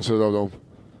inte sponsrade av dem.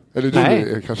 Eller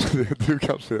du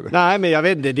kanske är det. Nej, men jag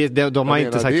vet inte. De har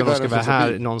inte sagt att de ska vara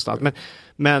här någonstans.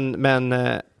 Men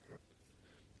nej,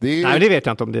 det vet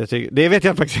jag inte om det tycker. Det vet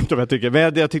jag faktiskt inte om jag tycker.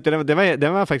 Men jag tyckte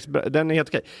den var faktiskt bra. Den är helt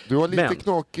okej. Du har lite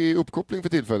knakig uppkoppling för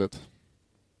tillfället.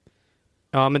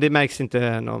 Ja, men det märks inte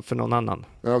för någon annan.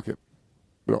 Ja, okej.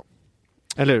 Bra.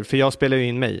 Eller hur? För jag spelar ju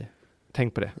in mig.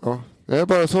 Tänk på det. Ja. Jag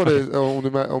bara sa det,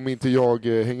 om inte jag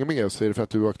hänger med så är det för att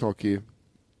du har knakig.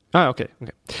 Okej.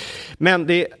 Men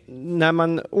när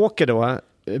man åker då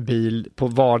bil på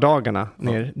vardagarna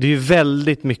ner, det är ju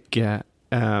väldigt mycket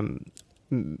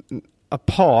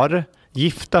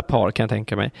gifta par kan jag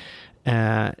tänka mig,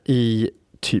 i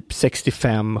typ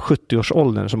 65-70 års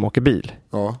åldern som åker bil.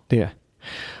 Ja. Det.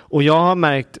 Och jag har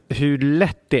märkt hur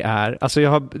lätt det är. Alltså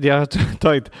jag har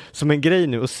tagit som en grej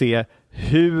nu att se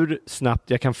hur snabbt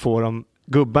jag kan få dem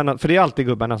gubbarna, för det är alltid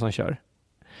gubbarna som kör.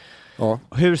 Ja.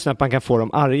 Hur snabbt man kan få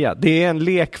dem arga. Det är en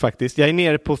lek faktiskt. Jag är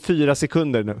nere på 4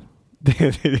 sekunder nu. Det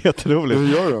är jätteroligt. Hur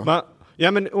gör du?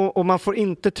 Och man får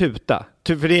inte tuta.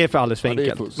 För det är för alldeles för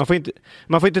enkelt.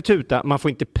 Man får inte tuta, man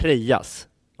får inte prejas.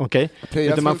 Okej?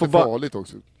 Prejas är lite farligt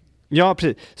också. Ja,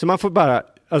 precis. Så man får bara...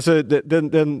 Alltså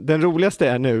den roligaste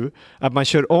är nu att man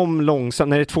kör om långsamt,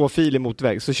 när det är 2 filer mot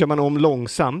väg, så kör man om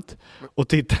långsamt och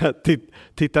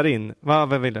tittar in.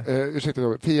 Vad vill du? Ursäkta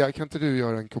då. Pia, kan inte du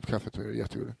göra en kopp kaffe till er?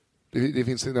 Jättegulligt. Det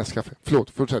finns i nästa kaffe. Förlåt,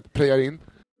 fortsätt. Prejar in.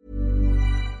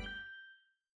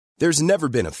 There's never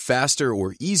been a faster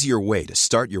or easier way to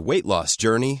start your weight loss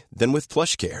journey than with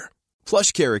PlushCare.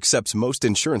 PlushCare accepts most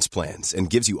insurance plans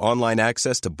and gives you online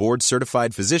access to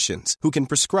board-certified physicians who can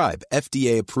prescribe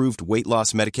FDA-approved weight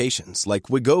loss medications like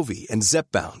Wegovy and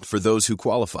Zepbound for those who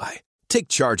qualify. Take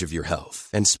charge of your health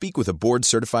and speak with a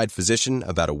board-certified physician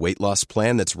about a weight loss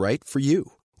plan that's right for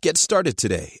you. Get started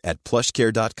today at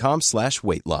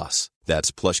plushcare.com/weightloss.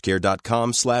 That's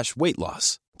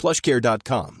plushcare.com/weightloss.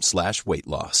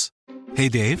 plushcare.com/weightloss. Hey,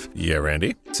 Dave. Yeah,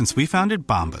 Randy. Since we founded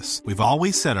Bombas, we've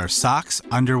always said our socks,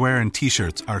 underwear, and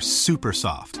T-shirts are super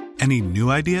soft. Any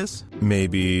new ideas?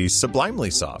 Maybe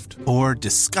sublimely soft. Or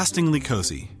disgustingly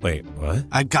cozy. Wait, what?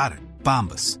 I got it.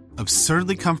 Bombas.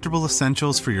 Absurdly comfortable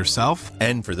essentials for yourself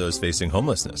and for those facing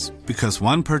homelessness. Because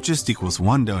one purchased equals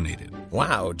one donated.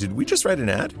 Wow, did we just write an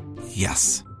ad?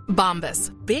 Yes.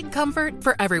 Bombas. Big comfort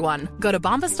for everyone. Go to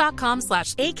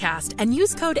bombas.com/ACAST and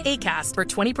use code ACAST for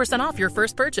 20% off your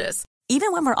first purchase.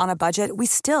 Even when we're on a budget, we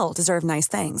still deserve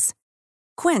nice things.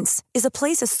 Quince is a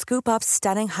place to scoop up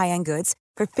stunning high-end goods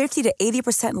for 50 to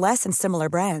 80% less than similar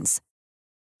brands.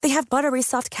 They have buttery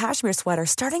soft cashmere sweaters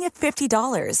starting at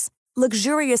 $50,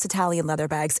 luxurious Italian leather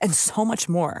bags, and so much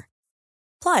more.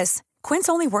 Plus,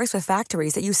 Quince only works with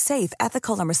factories that use safe,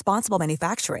 ethical, and responsible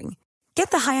manufacturing.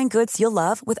 Get the high-end goods you'll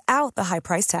love without the high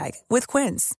price tag with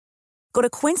Quince. Go to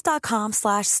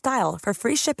quince.com/style for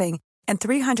free shipping and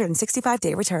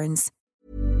 365-day returns.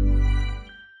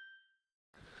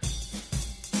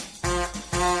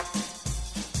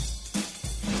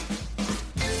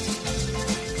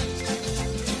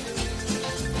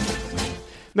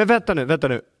 Men vänta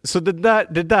nu. Så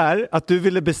det där att du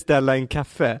ville beställa en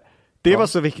kaffe, det var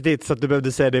så viktigt så att du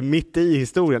behövde säga det mitt i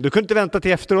historien. Du kunde inte vänta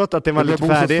till efteråt att den var lite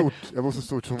färdig. Jag var så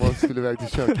stort som man skulle iväg till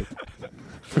köket.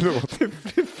 Förlåt.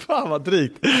 Fy fan vad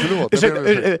drygt. Förlåt.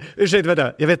 Ursäkta,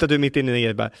 vänta. Jag vet att du är mitt inne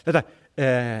i det. Vänta.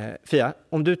 Fia,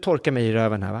 om du torkar mig i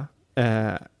röven här, va?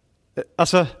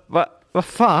 Alltså, vad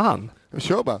fan?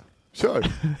 Kör bara. Kör.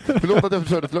 Förlåt att jag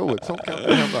förstörde flowet. Sånt kan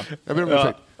det hända. Jag ber om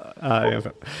ursäkt.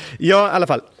 Ja, i alla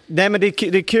fall. Nej, men det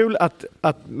är kul att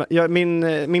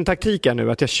min taktik är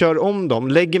nu att jag kör om dem,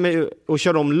 lägger mig och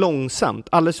kör om långsamt,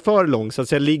 alldeles för långsamt,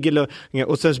 så jag ligger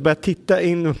och sen börjar jag titta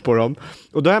in på dem.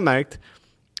 Och då har jag märkt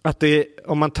att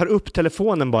om man tar upp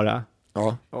telefonen bara,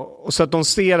 och så att de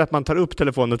ser att man tar upp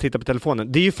telefonen och tittar på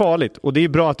telefonen, det är ju farligt och det är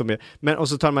bra att de är, men och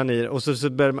så tar man i och så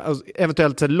börjar man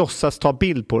eventuellt så låtsas ta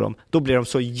bild på dem, då blir de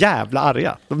så jävla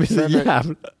arga. De blir så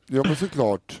jävla... Ja, men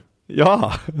såklart.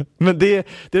 Ja, men det är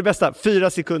det bästa. 4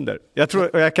 sekunder. Jag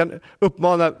tror, och jag kan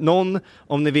uppmana någon,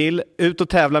 om ni vill, ut och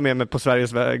tävla med mig på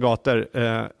Sveriges gator. Det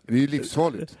är ju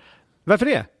livsfarligt. Varför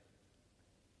det?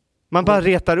 Man bara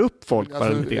retar upp folk. Alltså,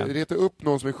 bara lite grann. Reta upp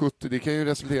någon som är 70, det kan ju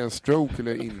resultera i en stroke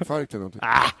eller infarkt eller någonting.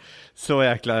 Så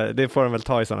jäkla, det får de väl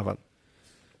ta i sådana fall.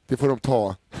 Det får de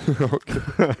ta.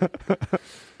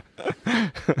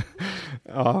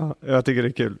 Ja, jag tycker det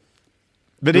är kul.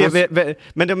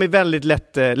 Men de är väldigt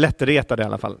lättretade i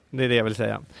alla fall. Det är det jag vill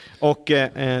säga. Och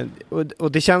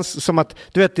det känns som att,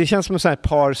 du vet, det känns som ett sånt här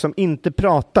par som inte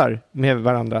pratar med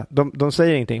varandra. De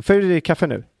säger ingenting. Får du kaffe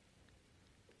nu?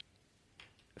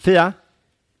 Fia?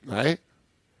 Nej.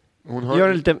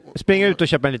 Springa ut och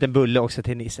köpa en liten bulle också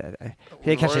till Nisse.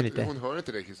 Hon hör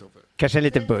inte det, Kristoffer. Kanske en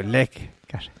liten bulle.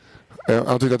 Kanske.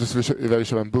 Han tyckte att du skulle iväg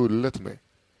köpa en bulle till mig.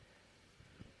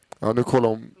 Ja, nu kollar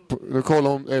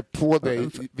hon på dig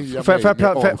via Får jag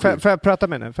prata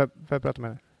med henne? Får jag prata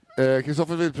med henne?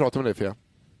 Kristoffer vill prata med dig, Fia.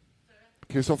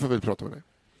 Kristoffer vill prata med dig.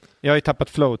 Jag har ju tappat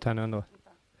float här nu ändå.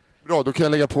 Bra, då kan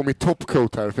jag lägga på mitt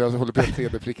topcoat här för jag håller på att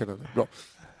 3D-pricka den. Bra.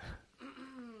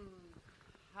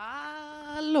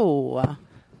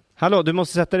 Hallå, du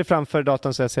måste sätta dig framför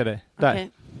datorn så jag ser dig. Där. Okay.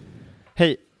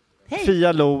 Hej.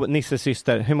 Fia Lo, Nisses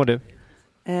syster. Hur mår du?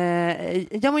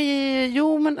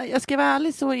 Men jag ska vara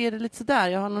ärlig så är det lite sådär.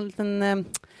 Jag har någon liten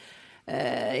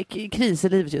kris i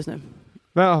livet just nu.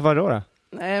 Vadå då?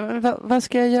 Vad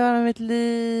ska jag göra med mitt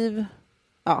liv?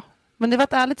 Ja, men det var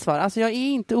ett ärligt svar. Alltså jag är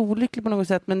inte olycklig på något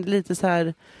sätt, men lite så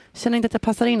här, känner inte att jag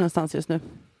passar in någonstans just nu.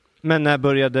 Men när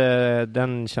började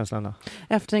den känslan då?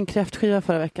 Efter en kräftskiva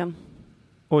förra veckan.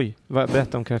 Oj,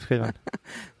 berätta om kräftskivan.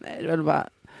 Nej, det var bara...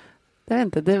 Jag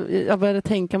vet inte, jag började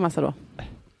tänka massa då.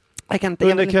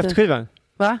 Under kräftskivan?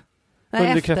 Va? Nej,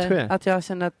 under efter kräftskivan? Att jag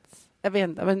kände att... Jag vet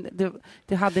inte, men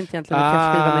det hade inte egentligen med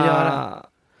kräftskivan att göra.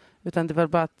 Utan det var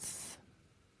bara att...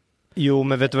 Jo,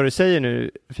 men vet du vad du säger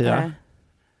nu, Fia? Nej.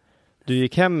 Du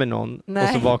gick hem med någon Nej. och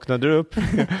så vaknade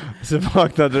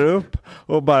du upp.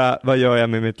 Och bara, vad gör jag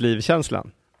med mitt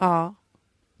liv-känslan? Ja.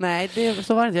 Nej,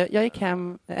 så var det inte. Jag gick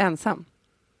hem ensam.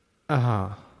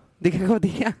 Aha. Det kanske var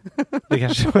det. Det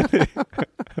kanske var det.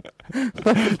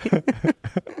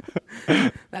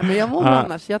 Nej, men jag mår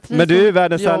annars. Jag men du är ju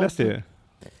världens ärligaste ju.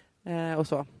 Och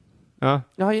så. Ja.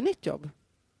 Jag har ju nytt jobb.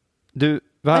 Du,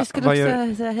 jag skulle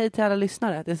också säga hej till alla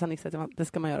lyssnare. Det är sant att det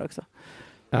ska man göra också.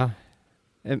 Ja.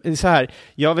 Så här,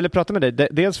 jag ville prata med dig.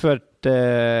 Dels för att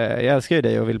jag älskar ju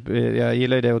dig och jag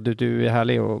gillar ju dig och du är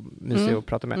härlig och mysig att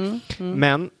prata med.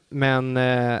 Men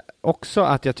också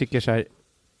att jag tycker så här,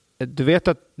 du vet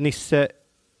att Nisse,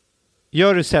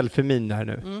 gör du selfie-min här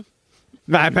nu?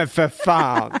 Nej, men för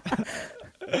fan!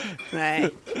 Nej.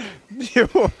 Jo.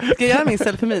 Ska jag göra min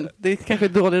selfie-min? Det är kanske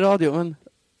dålig radio, men...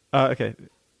 Ja, okej.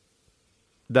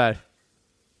 Där.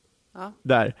 Ja.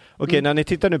 Där. Okej, när ni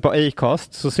tittar nu på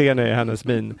Acast så ser ni hennes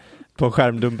min på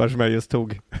skärmdumpar som jag just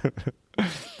tog.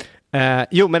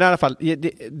 Jo, men i alla fall,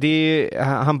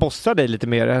 han bossar dig lite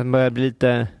mer. Han börjar bli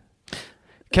lite...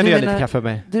 Kan du göra lite kaffe med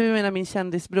mig? Du menar min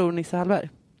kändisbror Nisse Hallberg?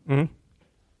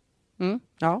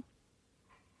 Ja.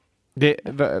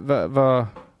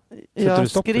 Jag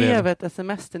skrev ett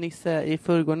sms till Nisse i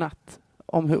förrgår natt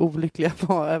om hur olycklig jag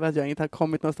var över att jag inte har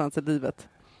kommit någonstans i livet.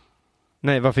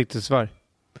 Nej, vad fick du svar?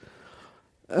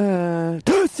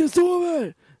 Töss, jag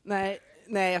sover! Nej,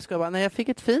 jag ska bara. Nej, jag fick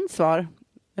ett fint svar.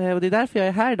 Och det är därför jag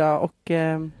är här idag och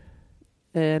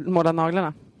målar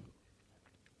naglarna.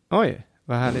 Oj,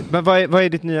 vad härligt. Men vad är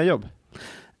ditt nya jobb?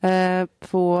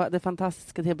 På det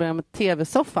fantastiska tv-programmet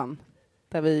TV-soffan.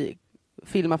 Där vi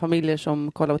filmar familjer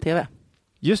som kollar på tv.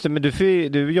 Just det, men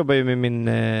du jobbar ju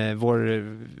med vår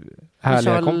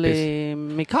härliga kompis. Charlie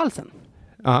Michaelsen.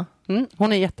 Ja.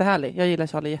 Hon är jättehärlig. Jag gillar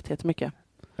Charlie jättemycket.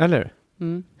 Eller?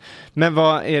 Men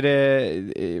vad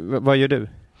gör du?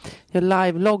 Jag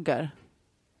live-loggar.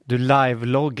 Du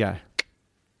live-loggar?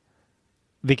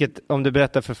 Vilket, om du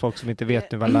berättar för folk som inte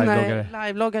vet nu vad live-loggar är. Nej,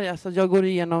 live-loggar är alltså, jag går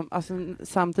igenom, alltså,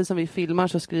 samtidigt som vi filmar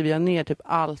så skriver jag ner typ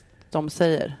allt de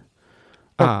säger.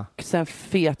 Och sen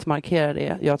fetmarkerar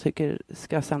det jag tycker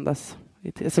ska sändas.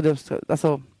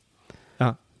 Alltså,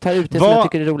 ta ut det som jag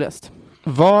tycker är roligast.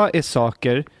 Vad är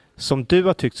saker som du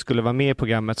har tyckt skulle vara med i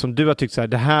programmet, som du har tyckt så här,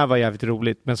 det här var jävligt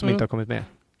roligt, men som inte har kommit med?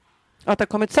 Att det har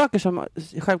kommit saker som,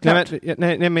 självklart.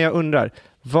 Nej, men jag undrar,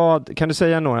 kan du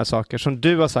säga några saker som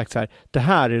du har sagt så här, det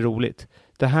här är roligt,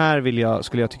 det här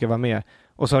skulle jag tycka var med,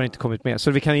 och så har det inte kommit med.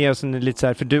 Så vi kan ge oss en lite så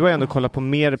här, för du har ju ändå kollat på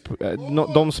mer,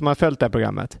 de som har följt det här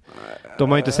programmet, de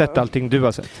har ju inte sett allting du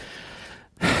har sett.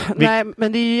 Nej,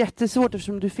 men det är ju jättesvårt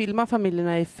eftersom du filmar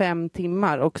familjerna i 5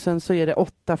 timmar och sen så är det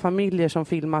 8 familjer som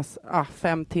filmas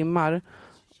 5 timmar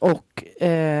och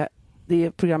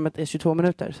det programmet är 22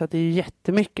 minuter, så att det är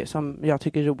jättemycket som jag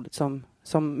tycker är roligt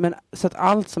men så att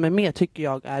allt som är med tycker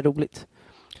jag är roligt.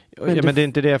 Men det är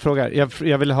inte det jag frågar.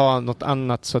 Jag vill ha något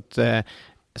annat så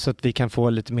att vi kan få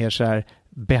lite mer så här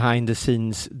behind the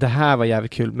scenes. Det här var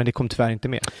jävligt kul, men det kom tyvärr inte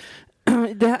med.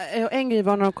 En grej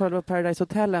var när de kollade på Paradise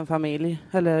Hotel, en familj,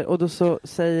 och då så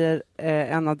säger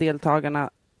en av deltagarna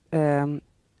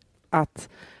att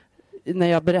när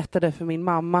jag berättade för min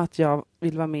mamma att jag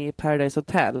vill vara med i Paradise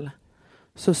Hotel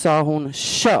så sa hon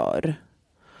kör.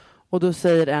 Och då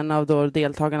säger en av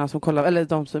deltagarna som kollar, eller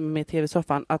de som är med i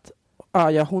tv-soffan, att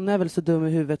hon är väl så dum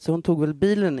i huvudet så hon tog väl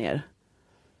bilen ner.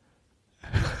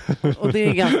 Och det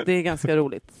är ganska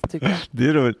roligt, tycker jag. Det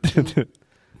är roligt.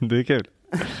 Det är kul.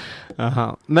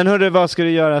 Aha. Men hörru, vad ska du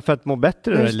göra för att må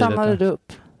bättre i livet? Hur stannade du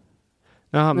upp?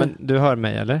 Jaha, men du hör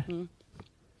mig, eller?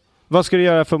 Vad ska du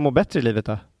göra för att må bättre i livet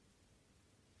då?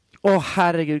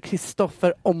 Herregud,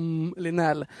 Kristoffer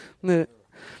Linell. Nu,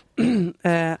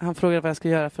 han frågar vad jag ska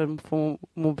göra för att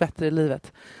må bättre i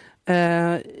livet.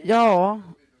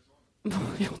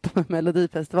 jobba med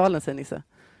Melodifestivalen, säger Nisse.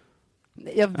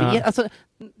 Jag vet, alltså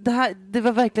det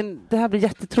här blir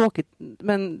jättetråkigt,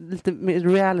 men lite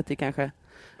reality kanske.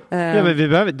 Ja, men vi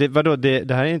behöver,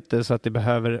 det här är inte så att det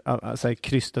behöver alltså,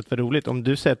 krystat för roligt. Om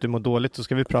du säger att du mår dåligt så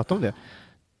ska vi prata om det.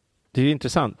 Det är ju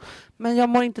intressant. Men jag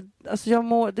mår inte, alltså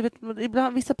du vet,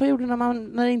 ibland vissa perioder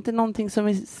när det inte är någonting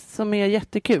som är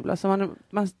jättekul. Alltså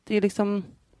det är liksom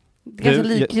ganska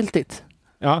likgiltigt.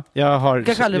 Ja, jag har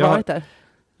kanske aldrig varit där.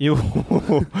 Jo,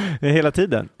 hela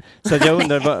tiden. Så att jag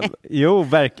undrar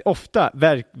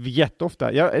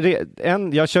jätteofta.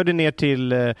 Jag körde ner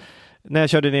till när jag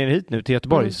körde ner hit nu till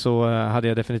Göteborg så hade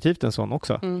jag definitivt en sån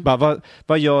också. Bara,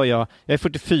 vad gör jag? Jag är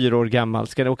 44 år gammal.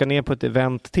 Ska jag åka ner på ett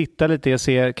event, titta lite,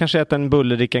 se, kanske äta en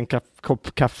bulle, dricka en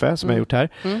kopp kaffe som jag gjort här.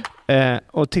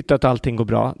 Och titta att allting går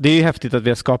bra. Det är ju häftigt att vi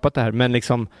har skapat det här, men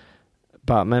liksom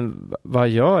men vad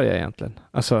gör jag egentligen?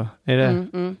 Alltså,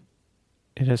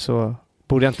 är det så...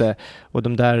 Borde jag inte... Och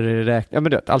de där ja,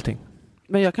 men allting.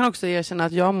 Men jag kan också erkänna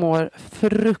att jag mår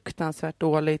fruktansvärt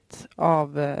dåligt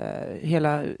av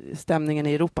hela stämningen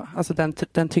i Europa. Alltså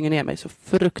den tynger ner mig så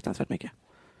fruktansvärt mycket.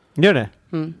 Gör det?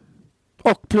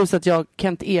 Och plus att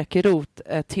Kent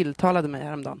Ekeroth tilltalade mig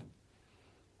häromdagen.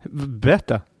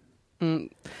 Berätta.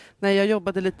 När jag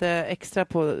jobbade lite extra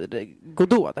på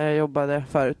Godot, där jag jobbade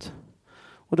förut.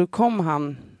 Och då kom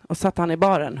han och satt han i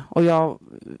baren. Och jag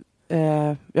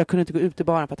kunde inte gå ut i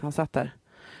baren för att han satt där.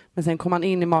 Men sen kom han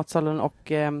in i matsalen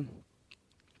och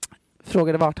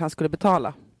frågade vart han skulle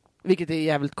betala. Vilket är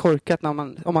jävligt korkat.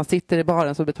 Om man sitter i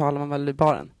baren så betalar man väl i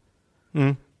baren.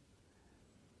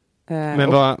 Men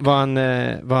var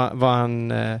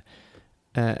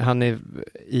han är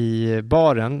i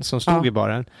baren som stod i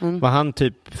baren. Var han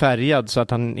typ färgad så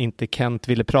att han inte Kent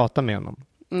ville prata med honom?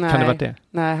 Nej, kan det vara det?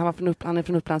 Nej, han är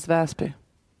från Upplands Väsby.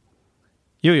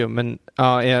 Jo, men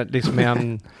är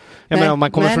han... Jag menar, om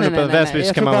man kommer från Upplands Väsby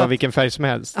så kan man vara vilken färg som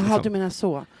helst. Jaha, liksom. du menar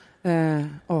så.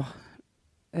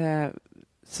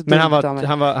 Så men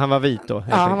han var vit då?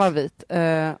 Ja, han var vit.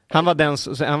 Han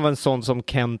var en sån som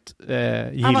Kent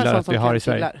gillar att vi har i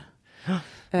Sverige.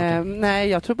 Nej,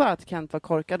 jag tror bara att Kent var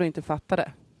korkad och inte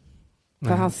fattade.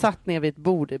 För han satt ner vid ett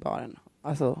bord i baren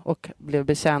och blev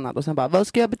betjänad. Och sen bara, vad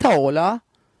ska jag betala?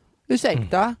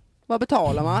 Ursäkta, vad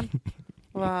betalar man?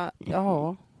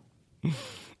 Ja.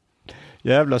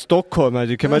 Jävla Stockholm,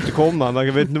 det kan man inte komma. Man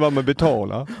vet inte vad man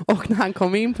betalar. Och när han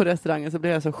kom in på restaurangen så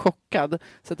blev jag så chockad.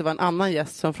 Så att det var en annan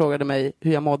gäst som frågade mig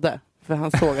hur jag mådde. För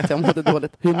han såg att jag mådde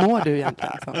dåligt. Hur mår du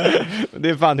egentligen? Så. Det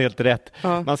är fan helt rätt.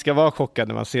 Ja. Man ska vara chockad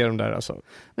när man ser dem där. Alltså.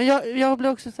 Men jag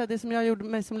blev också så här, det som jag gjorde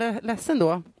mig som ledsen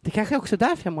då. Det kanske är också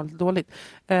därför jag mår lite dåligt.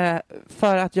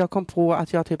 För att jag kom på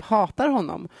att jag typ hatar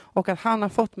honom. Och att han har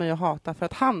fått mig att hata för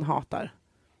att han hatar.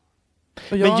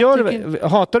 Men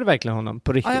hatar du verkligen honom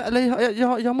på riktigt?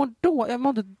 Jag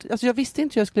mådde alltså jag visste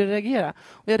inte hur jag skulle reagera.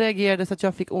 Och jag reagerade så att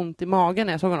jag fick ont i magen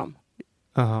när jag såg honom.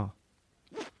 Aha.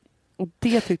 Och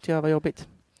det tyckte jag var jobbigt.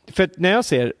 För när jag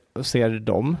ser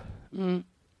dem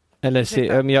eller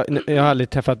jag har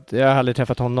aldrig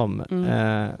träffat honom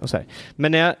och så här.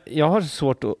 Men jag har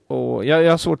svårt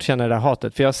jag har svårt att känna det här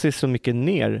hatet för jag ser så mycket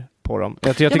ner på dem.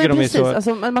 Jag tycker de är så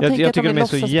alltså, man tänker att de är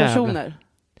låtsaspersoner.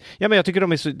 Ja, men jag tycker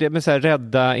de är så här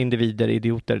rädda individer,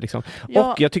 idioter liksom.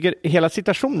 Ja. Och jag tycker hela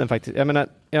situationen faktiskt, jag menar,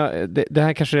 det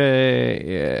här kanske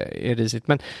är risigt,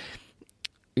 men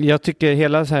jag tycker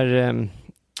hela så här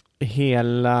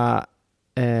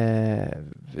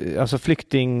alltså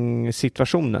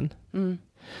flyktingsituationen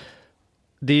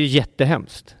det är ju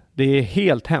jättehemskt. Det är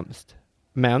helt hemskt.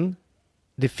 Men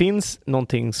det finns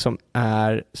någonting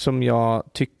som jag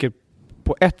tycker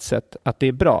på ett sätt att det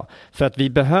är bra. För att vi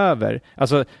behöver,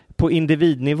 alltså på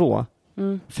individnivå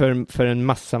för en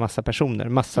massa personer,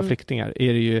 massa flyktingar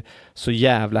är det ju så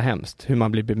jävla hemskt hur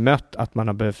man blir bemött, att man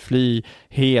har behövt fly,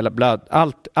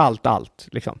 allt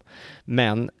liksom.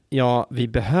 Men vi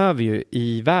behöver ju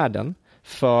i världen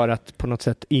för att på något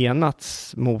sätt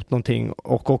enats mot någonting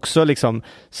och också liksom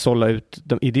sålla ut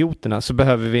de idioterna, så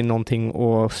behöver vi någonting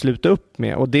att sluta upp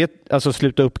med och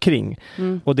sluta upp kring.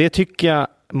 Och det tycker jag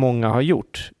många har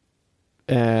gjort.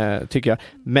 Tycker jag.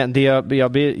 Men det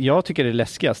jag tycker är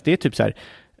läskigast, det är typ så här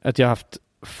att jag har haft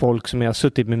folk som jag har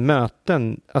suttit med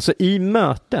möten, alltså i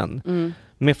möten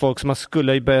med folk som man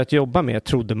skulle ha börjat jobba med,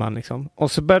 trodde man liksom.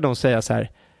 Och så började de säga så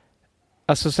här,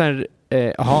 alltså så här,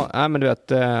 men du vet,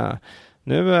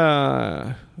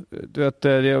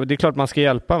 det är klart man ska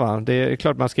hjälpa, va? Det är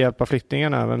klart man ska hjälpa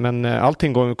flyktingarna, men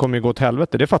allting kommer ju gå åt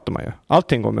helvete, det fattar man ju.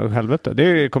 Allting går åt helvete,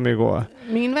 det kommer ju gå.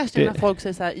 Min värsta är när folk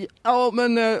säger så här, ja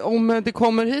men om det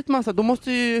kommer hit massa, då måste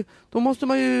vi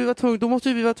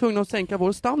vara tvungna att sänka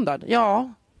vår standard.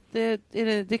 Ja,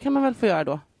 det kan man väl få göra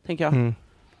då, tänker jag.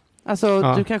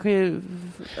 Alltså, du kanske...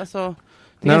 Alltså,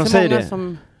 det när är de säger många det.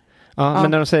 som... Ja,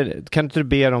 men när de säger det, kan inte du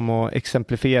be dem att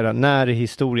exemplifiera när i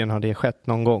historien har det skett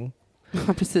någon gång?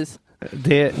 Ja, precis.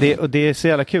 Och det är så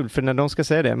jävla kul, för när de ska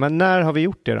säga det, men när har vi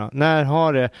gjort det då?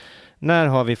 När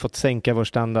har vi fått sänka vår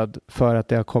standard för att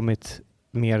det har kommit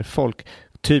mer folk?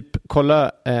 Typ,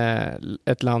 kolla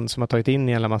ett land som har tagit in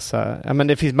i en massa, ja men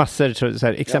det finns massor så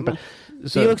här, exempel.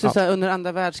 Ja, det är också så här, under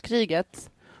andra världskriget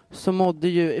så mådde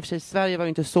ju, i och för sig Sverige var ju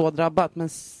inte så drabbat, men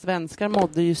svenskar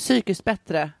mådde ju psykiskt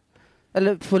bättre,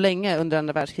 eller för länge under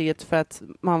andra världskriget, för att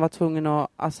man var tvungen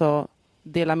att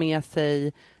dela med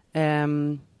sig.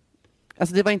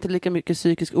 Alltså det var inte lika mycket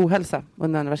psykisk ohälsa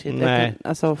under andra världskriget. Nej.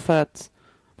 Alltså för att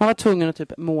man var tvungen att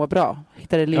typ må bra,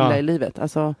 hitta det lilla i livet.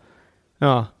 Alltså,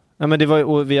 ja, men det var,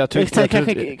 och jag tror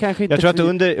att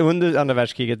under andra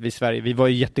världskriget i Sverige, vi var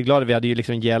ju jätteglada. Vi hade ju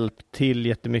liksom hjälpt till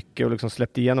jättemycket och liksom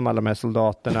släppt igenom alla de här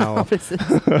soldaterna. Och... Ja, precis.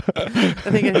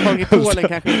 Jag tänker att folk i Polen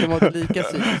kanske inte mådde lika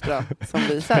psykiskt bra som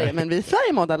vi i Sverige. Men vi i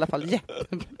Sverige mådde i alla fall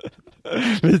jättebra.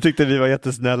 Vi tyckte vi var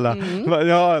jättesnälla.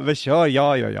 Ja, men kör,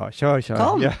 kör.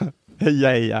 Kom.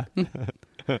 Ja.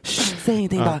 Säg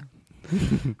ingenting bara.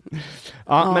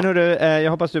 Ja, men hörru,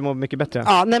 jag hoppas du mår mycket bättre.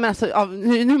 Ja, nej men alltså,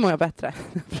 nu mår jag bättre.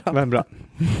 Bra. Men bra.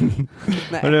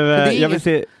 Nej, hörru,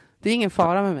 det är ingen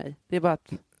fara med mig. Det är bara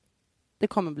att det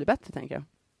kommer bli bättre, tänker jag.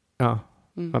 Ja,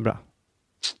 vad bra.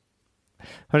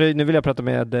 Hörru, nu vill jag prata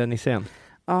med Nisse igen.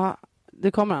 Ja,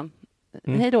 det kommer han.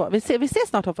 Hej då. Vi ses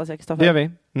snart, hoppas jag, Kristoffer. Det gör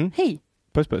vi. Hej.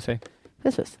 Puss, hej.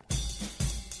 Puss.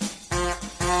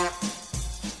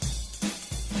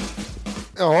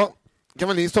 Ja, kan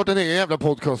väl ni starta en egen jävla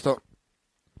podcast då?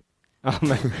 Ja,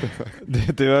 men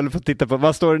du höll på att titta på,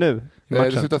 vad står det nu?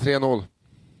 Det slutar 3-0.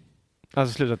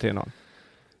 Alltså slutar 3-0.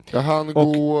 Jag hann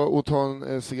gå och ta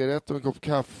en cigarett och en kopp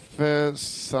kaffe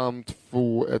samt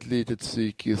få ett litet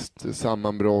psykiskt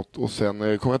sammanbrott och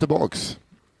sen kom jag tillbaks.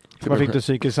 Vad fick du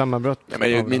psykiskt sammanbrott? Ja,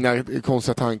 men mina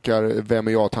konstiga tankar, vem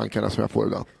är jag-tankarna som jag får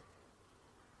ibland.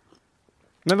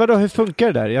 Men vadå, hur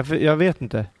funkar det där? Jag vet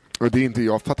inte. Och det är inte,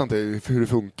 jag fattar inte hur det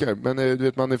funkar, men du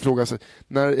vet, man ifrågasätter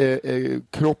när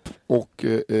kropp och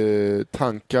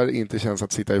tankar inte känns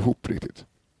att sitta ihop riktigt.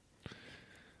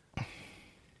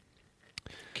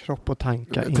 Kropp och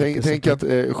tankar Tänk att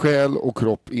själ och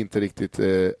kropp inte riktigt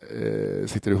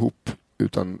sitter ihop,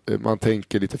 utan man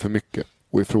tänker lite för mycket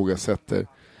och ifrågasätter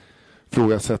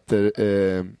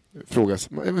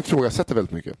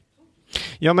väldigt mycket.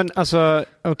 Ja, men alltså,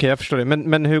 okej, jag förstår det.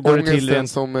 Men hur går det till?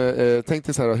 Tänk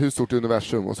dig så här, hur stort är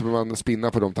universum? Och så blir man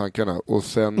spinna på de tankarna. Och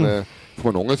sen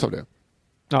får man ångest av det.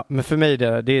 Ja, men för mig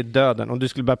det är döden. Om du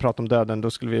skulle börja prata om döden,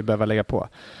 då skulle vi behöva lägga på.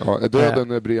 Ja,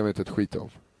 döden bryr jag mig inte ett skit om.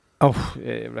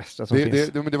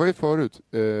 Men det var ju förut.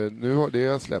 Nu har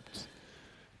det släppt.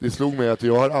 Det slog mig att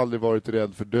jag har aldrig varit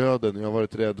rädd för döden. Jag har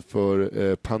varit rädd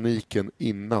för paniken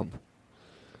innan.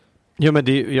 Men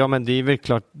det är väl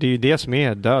klart, det är ju det som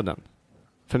är döden.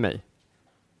 För mig.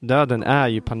 Döden är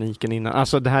ju paniken innan.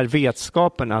 Alltså det här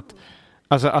vetskapen att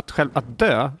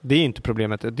dö, det är inte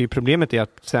problemet. Det är problemet är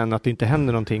att sen att det inte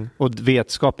händer någonting. Och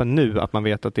vetskapen nu att man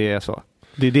vet att det är så.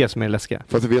 Det är det som är läskiga.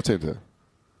 Fast det vet jag inte.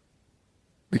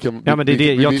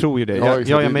 Jag tror ju det.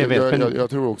 Jag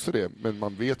tror också det, men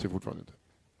man vet ju fortfarande inte.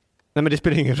 Nej, men det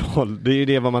spelar ingen roll. Det är ju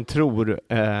det vad man tror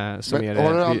som men är det.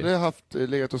 Har du aldrig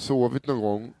legat och sovit någon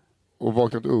gång och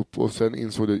vaknat upp och sen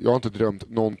insåg du, jag har inte drömt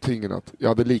någonting än att jag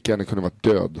hade lika gärna kunnat vara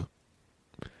död.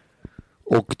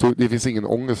 Och det finns ingen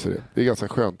ångest i det. Det är ganska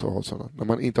skönt att ha sådana. När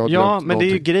man inte har drömt men någonting. det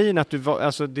är ju grejen att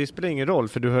det spelar ingen roll,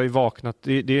 för du har ju vaknat.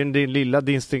 Det är den lilla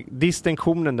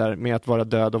distinktionen där med att vara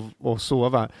död och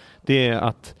sova. Det är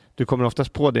att du kommer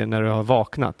oftast på det när du har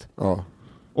vaknat. Ja.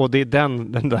 Och det är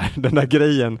den där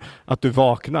grejen att du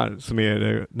vaknar som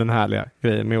är den härliga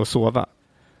grejen med att sova.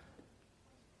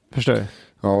 Förstår du?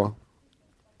 Ja.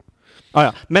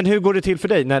 Ja. Men hur går det till för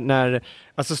dig när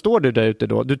alltså står du där ute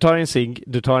då, du tar en cigg,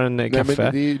 du tar en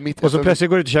kaffe och så plötsligt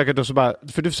går du till köket och så bara,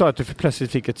 för du sa att du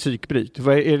plötsligt fick ett psykbryt.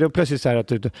 Är det plötsligt så här att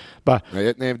du bara...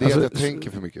 Nej, det är att jag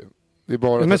tänker för mycket. Det är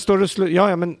bara men står du och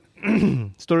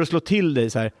står du och slår till dig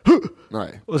så här?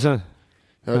 Nej. Och sen...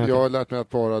 Jag har lärt mig att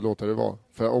bara låta det vara.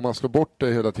 För om man slår bort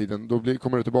det hela tiden, då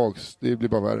kommer det tillbaks. Det blir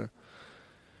bara värre.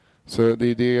 Så det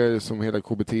är det som hela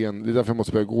KBT, det är därför jag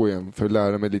måste börja gå igen. För att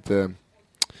lära mig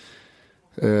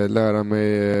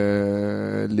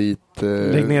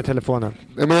lite... Lägg ner telefonen.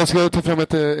 Men jag ska ta fram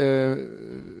ett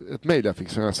mejl jag fick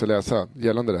som jag ska läsa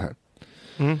gällande det här.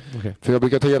 Okay. För jag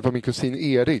brukar ta hjälp av min kusin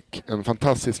Erik, en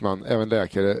fantastisk man, även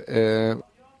läkare.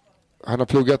 Han har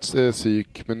pluggat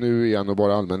psyk, men nu är han nog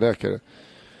bara allmänläkare.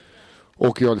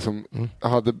 Och jag liksom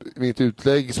hade mitt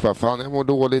utlägg, så bara, fan jag mår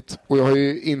dåligt. Och jag har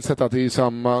ju insett att det är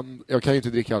samma, jag kan ju inte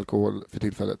dricka alkohol för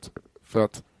tillfället. För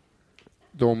att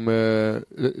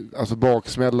alltså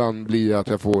baksmällan blir att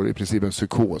jag får i princip en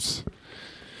psykos.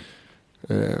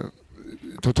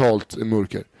 Totalt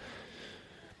mörker.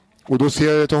 Och då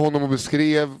ser jag till honom och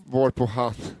beskrev varpå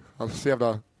han så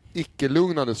jävla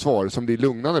icke-lugnande svar som blir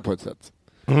lugnande på ett sätt.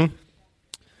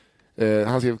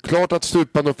 Han skrev, klart att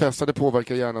stupande och festande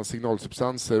påverkar hjärnans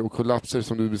signalsubstanser och kollapser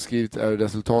som du beskrivit är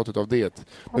resultatet av det.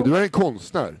 Men du är en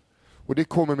konstnär och det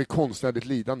kommer med konstnärligt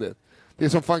lidande. Det är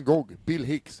som Van Gogh, Bill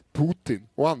Hicks, Putin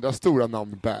och andra stora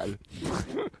namn bär.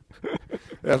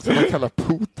 Alltså man kallar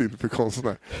Putin för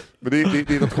konstnär. Men det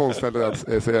är något konstnärligt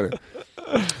att säga det.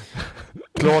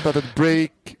 Klart att ett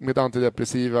break med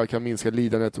antidepressiva kan minska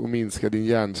lidandet och minska din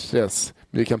hjärnstress.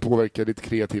 Men det kan påverka ditt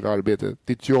kreativa arbete.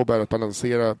 Ditt jobb är att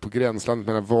balansera på gränslandet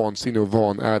mellan vansinne och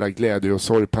vanära, glädje och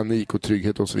sorg, panik och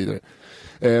trygghet och så vidare.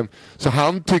 Så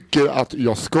han tycker att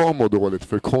jag ska må dåligt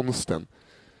för konsten.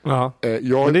 Ja.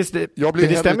 Men det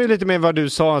stämmer ju lite med vad du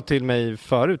sa till mig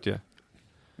förut ju.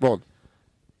 Vad?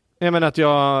 Jag menar att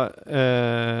jag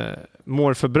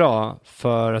mår för bra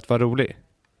för att vara rolig.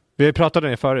 Vi har ju pratat om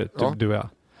det förut, du och jag.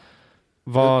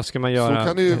 Vad ska man göra? Så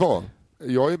kan det ju vara.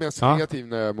 Jag är mest kreativ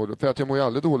när jag mår, för att jag mår ju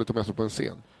aldrig dåligt om jag står på en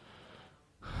scen.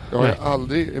 Jag har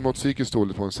aldrig mått psykiskt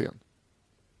dåligt på en scen.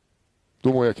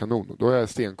 Då mår jag kanon. Då har jag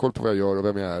stenkoll på vad jag gör och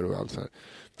vem jag är och allt så här.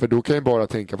 För då kan jag bara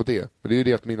tänka på det. Men det är ju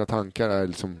det att mina tankar är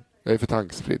liksom, jag är för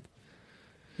tankspridd.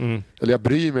 Eller jag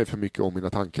bryr mig för mycket om mina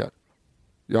tankar.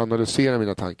 Jag analyserar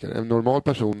mina tankar. En normal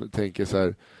person tänker så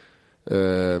här,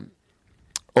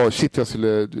 shit, jag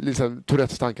skulle, liksom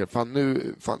Tourettes tankar.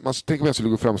 Man tänker om jag skulle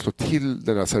gå fram och slå till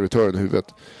den där servitören i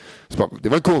huvudet. Så bara, det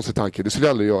var en konstig tanke, det skulle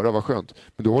jag aldrig göra, vad skönt.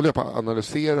 Men då håller jag på att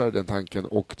analysera den tanken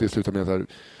och det slutar med att här,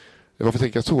 varför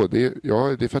tänker jag så? Det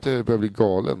är för att jag börjar bli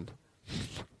galen.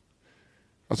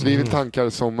 Alltså det är väl tankar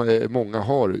som många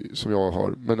har, som jag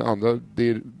har, men andra,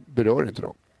 det berör inte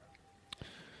dem.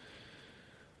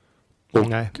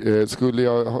 Och skulle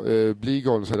jag bli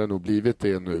galen så hade jag nog blivit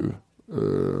det nu.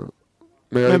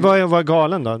 Men vad är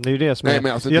galen då? Det är ju det som är...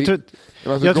 Men alltså, vet du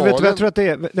vad jag tror att det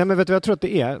är? Nej, men vet du vad jag tror att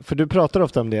det är? För du pratar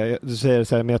ofta om det. Du säger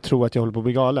så här, men jag tror att jag håller på att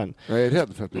bli galen. Jag är rädd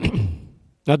för att bli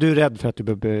Ja, du är rädd för att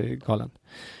du blir galen.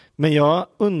 Men jag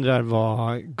undrar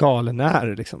vad galen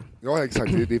är liksom. Ja,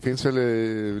 exakt. Det finns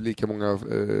väl lika många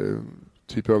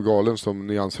typer av galen som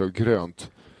nyanser av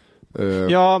grönt.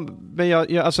 Ja, men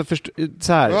jag alltså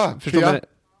så här. Förstår man?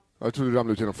 Jag tror du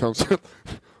ramlade ut genom fönstret.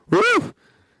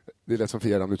 Det är lätt som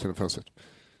Fia ramlade ut genom fönstret.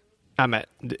 Ja, men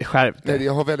skärp dig. Nej,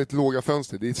 jag har väldigt låga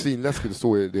fönster. Det är svinläskigt att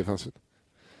stå i det fönstret.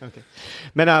 Okay.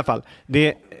 Men i alla fall, det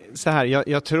är så här.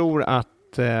 Jag tror att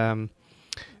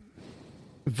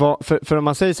för om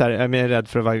man säger så här, är jag rädd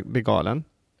för att bli galen.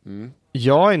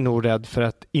 Jag är nog rädd för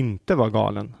att inte vara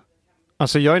galen.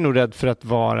 Alltså jag är nog rädd för att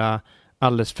vara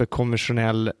alldeles för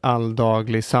konventionell,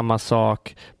 alldaglig, samma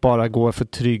sak, bara gå för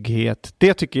trygghet.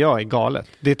 Det tycker jag är galet.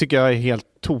 Det tycker jag är helt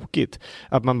tokigt.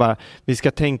 Att man bara, vi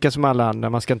ska tänka som alla andra,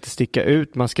 man ska inte sticka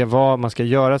ut, man ska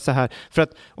göra så här. För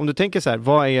att om du tänker så här,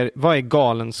 vad är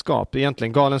galenskap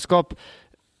egentligen? Galenskap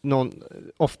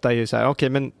ofta är ju så här, okej,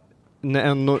 men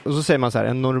och så säger man så här,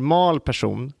 en normal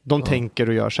person, de tänker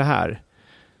och gör så här.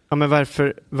 Ja, men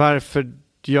varför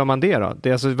gör man det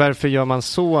då? Alltså, varför gör man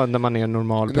så när man är en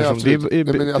normal person?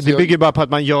 Det bygger bara på att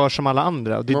man gör som alla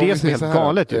andra. Och det är det som är helt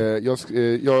galet.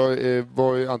 Jag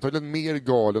var antagligen mer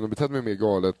galen och betedde mig mer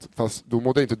galet. Fast då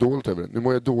mådde jag inte dåligt över det. Nu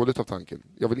mår jag dåligt av tanken.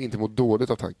 Jag vill inte må dåligt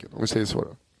av tanken. Om vi säger så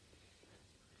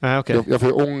då. Okay. Jag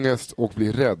får ångest och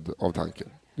blir rädd av tanken.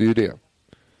 Det är ju det.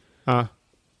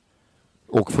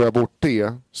 Och får jag bort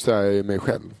det så är jag mig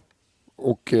själv.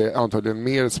 Och antagligen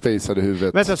mer spacade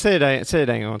huvudet. Vänta, säg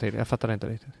det en gång till. Jag fattar inte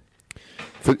riktigt.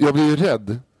 För jag blir ju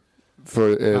rädd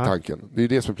för tanken. Det är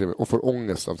det som är problemet. Och får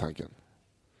ångest av tanken.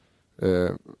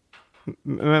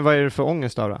 Men vad är det för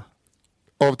ångest av då?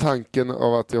 Av tanken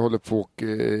av att jag håller på och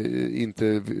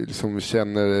inte liksom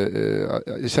känner...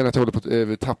 jag känner att jag håller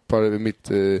på att tappa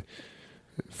mitt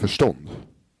förstånd.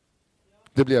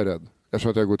 Det blir jag rädd.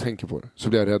 Eftersom att jag går och tänker på det. Så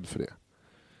blir jag rädd för det.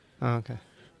 Okay.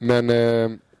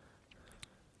 Men...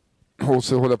 och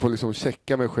så håller jag på att liksom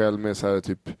checka mig själv med så här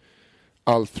typ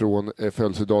allt från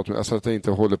födelsedatum, alltså att jag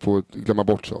inte håller på att glömma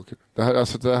bort saker. Det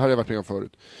här har jag varit med om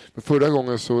förut. Men förra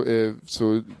gången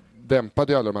så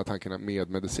dämpade jag alla de här tankarna med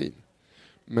medicin.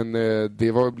 Men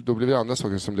då blev det andra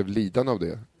saker som blev lidande av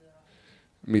det.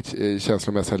 Mitt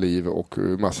känslomässiga liv och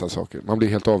massa saker. Man blir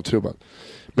helt avtrubbad.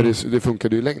 Men det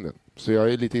funkade ju i längden. Så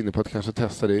jag är lite inne på att kanske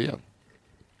testa det igen.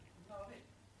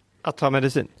 Att ta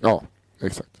medicin? Ja,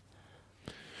 exakt.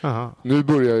 Aha. Nu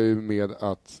börjar jag ju med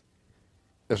att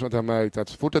eftersom jag har märkt att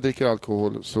så fort jag dricker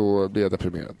alkohol så blir jag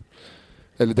deprimerad.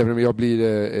 Eller deprimerad, jag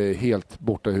blir helt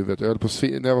borta i huvudet.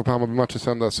 När jag var på Hammarby-match i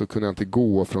söndag så kunde jag inte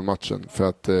gå från matchen för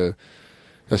att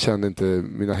jag kände inte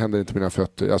mina händer, inte mina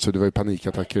fötter. Alltså det var ju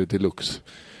panikattacker deluxe.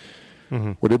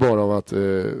 Och det är bara av att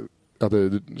jag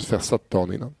hade festat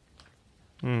dagen innan.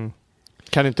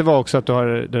 Kan det inte vara också att du har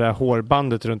det där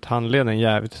hårbandet runt handleden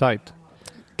jävligt tajt?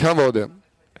 Kan vara det.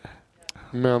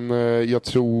 Men jag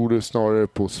tror snarare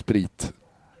på sprit.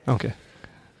 Okej.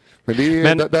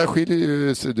 Men där skiljer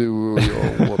ju sig du och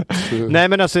jag åt. Nej,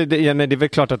 men alltså det är väl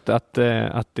klart att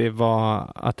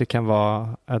det kan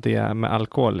vara att det är med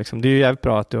alkohol liksom. Det är ju jävligt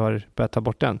bra att du har börjat ta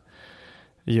bort den.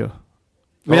 Jo.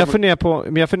 Men jag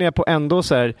funderar på ändå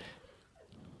så här.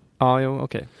 Ja, jo,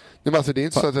 okej. Nej, men alltså, det är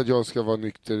inte så att jag ska vara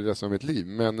nykter resten av mitt liv,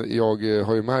 men jag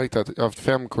har ju märkt att jag har haft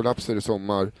 5 kollapser i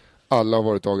sommar. Alla har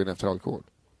varit dagen efter alkohol.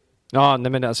 Ja,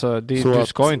 nej, men alltså du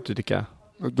ska ju inte dricka.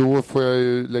 Då får jag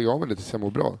ju lägga av mig lite så jag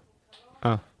mår bra.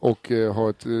 Ja. Och ha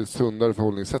ett sundare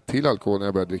förhållningssätt till alkohol när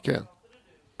jag börjar dricka igen.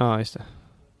 Ja, just det.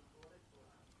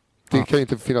 Det kan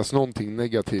inte finnas någonting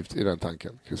negativt i den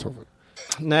tanken, Kristoffer.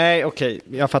 Nej, okej.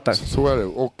 Jag fattar. Så är det.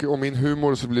 Och om min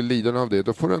humor så blir lidande av det,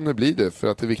 då får den bli det. För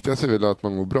att det viktigaste är väl att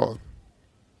man mår bra.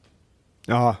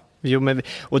 Ja, jo, men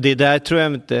och det där tror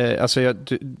jag inte, alltså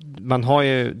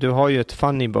du har ju ett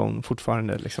funny bone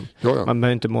fortfarande liksom. Ja. Man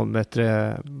behöver inte må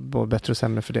bättre och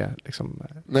sämre för det liksom.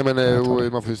 Nej, men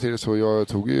man får ju se det så. Jag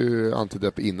tog ju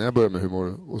antidepp innan jag började med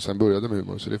humor och sen började med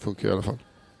humor, så det funkar i alla fall.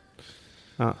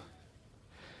 Ja.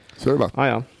 Så är det bara.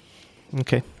 Ja.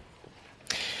 Okej.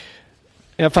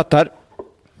 Jag fattar.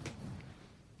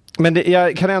 Men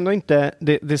jag kan ändå inte,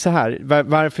 det är så här,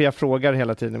 varför jag frågar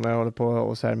hela tiden vad jag håller på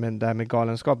och så här med det här med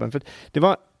galenskapen. För det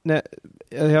var,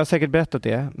 jag har säkert berättat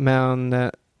det, men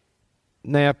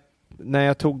när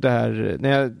jag tog det här, när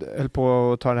jag höll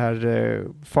på att ta det här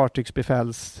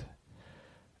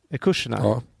fartygsbefälskurserna,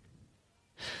 ja.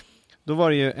 Då var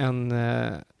det ju en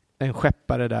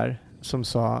skeppare där som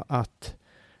sa att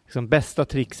liksom, bästa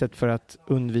trixet för att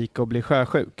undvika att bli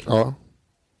sjösjuk. Ja.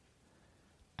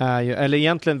 Eller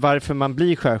egentligen varför man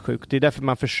blir sjösjuk, det är därför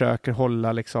man försöker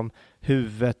hålla liksom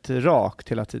huvudet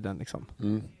rakt hela tiden liksom.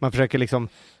 Man försöker liksom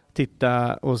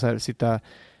titta och så här, sitta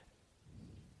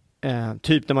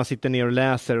typ när man sitter ner och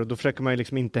läser, och då försöker man ju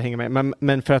liksom inte hänga med,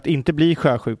 men för att inte bli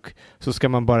sjösjuk så ska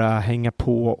man bara hänga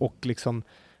på och liksom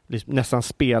nästan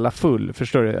spela full,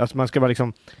 förstår du? Alltså man ska bara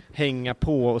liksom hänga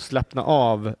på och slappna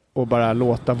av och bara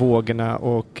låta vågorna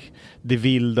och det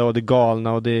vilda och det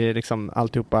galna och det liksom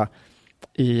alltihopa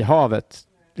i havet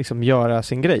liksom göra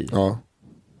sin grej. Ja.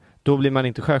 Då blir man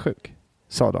inte sjösjuk,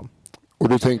 sa de. Och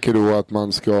du tänker då att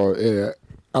man ska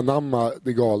anamma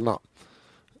det galna?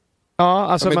 Ja,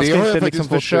 alltså man ska inte liksom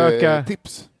försöka...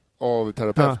 tips av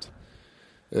terapeut.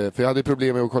 För jag hade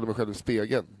problem med att kolla mig själv i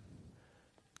spegeln.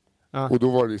 Ja. Och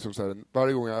då var det liksom så här,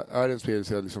 varje gång jag är i en spegel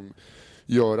så jag liksom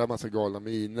göra massa galna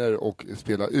miner och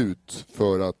spela ut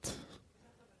för att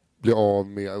bli av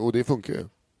med, och det funkar ju.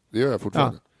 Det gör jag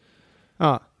fortfarande.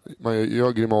 Ja. Man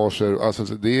gör grimaser, alltså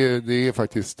det är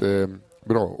faktiskt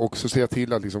bra. Och så ser jag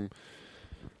till att liksom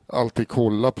alltid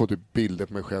kolla på typ bilder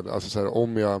på mig själv, alltså så här,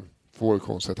 om jag får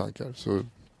konstiga tankar så.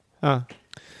 Ja.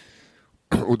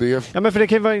 Och det... Ja, men för det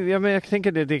kan vara, jag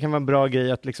tänker det kan vara en bra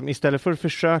grej att liksom, istället för att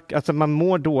försöka, alltså man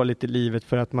mår dåligt i livet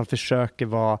för att man försöker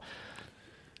vara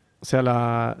så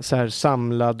här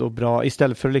samlad och bra,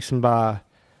 istället för att liksom bara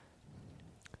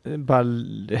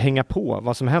hänga på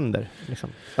vad som händer liksom.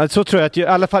 Alltså, så tror jag att i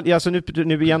alla fall, alltså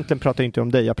nu egentligen pratar jag inte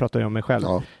om dig, jag pratar ju om mig själv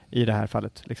i det här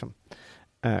fallet liksom.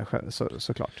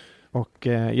 Såklart. Och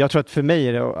jag tror att för mig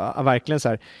är det verkligen så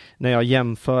här, när jag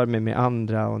jämför mig med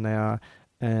andra och när jag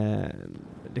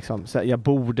liksom, så här, jag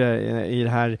borde i det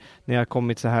här, när jag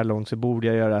kommit så här långt så borde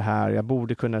jag göra det här, jag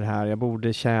borde kunna det här, jag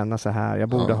borde tjäna så här, jag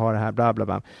borde ha det här, bla bla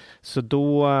bla. Så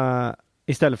då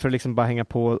istället för att liksom bara hänga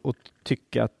på och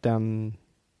tycka att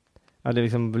eller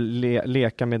liksom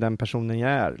leka med den personen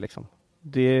jag är liksom.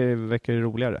 Det verkar ju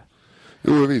roligare.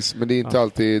 Jo visst, men det är inte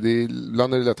alltid,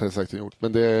 ibland är det lättare sagt än gjort,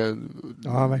 men det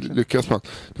lyckas man.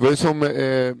 Det var ju som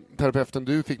terapeuten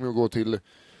du fick mig att gå till.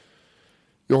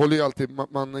 Jag håller ju alltid,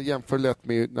 man jämför lätt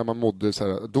med när man mådde så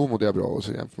här, då mådde jag bra och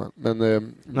så jämför man. Men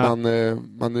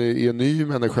man är en ny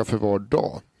människa för var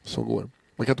dag som går.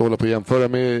 Man kan inte hålla på att jämföra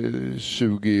med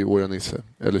 20-åriga Nisse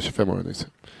eller 25-åriga Nisse.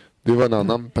 Det var en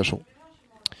annan person.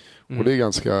 Och det är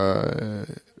ganska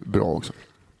bra också.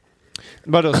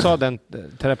 Vad då sa den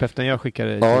terapeuten jag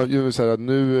skickade? Ja, jag vill säga att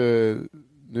nu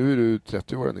är du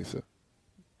 30-åriga Nisse.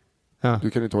 Ja. Du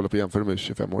kan inte hålla på att jämföra med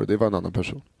 25 år. Det var en annan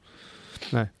person.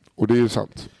 Nej. Och det är ju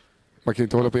sant. Man kan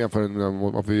inte hålla på att jämföra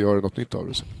när man får göra något nytt av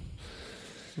det. Så.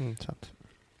 Sant.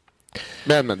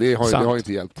 Men det har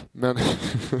inte hjälpt. Men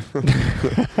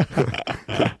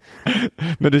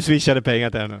men du swishade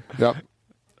pengar till henne. Ja.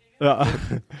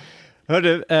 Hör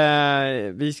du,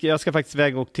 jag ska faktiskt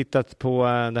iväg och titta på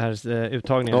det här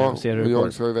uttagningen. Ja, och ser hur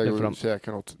jag ska iväg och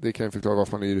käka något. Det kan ju förklara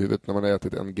varför man är i huvudet när man har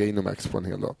ätit en Gainomax på en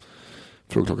hel dag.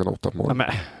 Från klockan 8 på morgonen.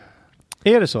 Ja,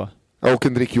 men, är det så? Ja, och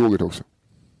en drickyoghurt också.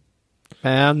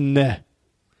 Men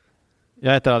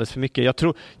jag äter alldeles för mycket.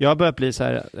 Jag har börjat bli så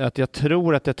här att jag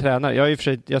tror att jag tränar.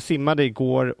 Jag simmade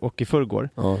igår och i förrgår.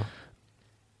 Ja.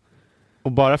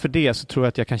 Och bara för det så tror jag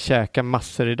att jag kan käka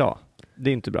massor idag. Det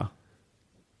är inte bra.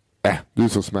 Du är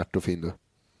så smärt och fin du.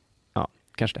 Ja,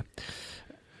 kanske det.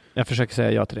 Jag försöker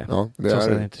säga ja till det. Ja, det är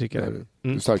det. Inte tycker det.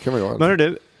 Du är starkare än jag. Men hör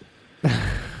du...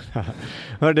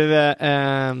 Hör du,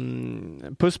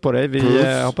 puss på dig. Vi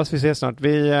hoppas vi ses snart.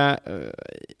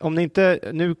 Om ni inte,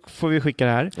 nu får vi skicka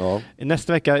det här. Ja.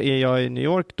 Nästa vecka är jag i New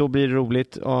York, då blir det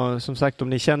roligt. Och som sagt, om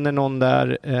ni känner någon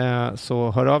där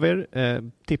så hör av er.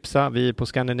 Tipsa, vi är på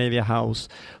Scandinavia House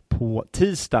på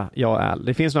tisdag, jag och Al.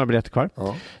 Det finns några biljetter kvar.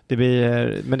 Ja.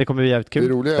 Men det kommer bli jävligt kul. Det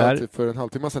roliga är att för en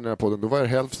halvtimme sedan i den här podden, då var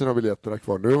hälften av biljetterna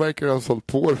kvar. Nu verkar det ha sålt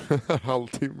på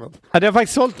halvtimmen. Ja, det har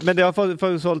faktiskt sålt, men det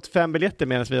har sålt 5 biljetter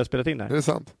medan vi har spelat in här. Är det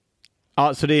sant?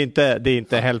 Ja, så det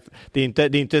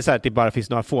är inte så att det bara finns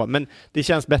några få, men det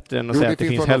känns bättre än att säga att det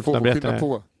finns hälften av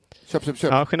biljetterna. Köp.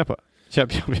 Ja, skynda på.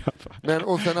 Köp. Men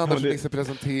och sen Anders Nisse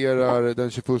presenterar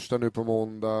den 21 nu på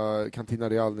måndag Cantina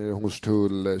Real nere i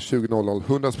Hornstull 20.00.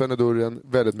 100 spänn i dörren,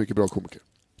 väldigt mycket bra komiker.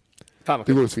 Fan,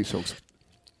 det går att swisha också.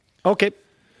 Okej.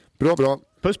 Bra.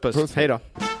 Puss. Hej då.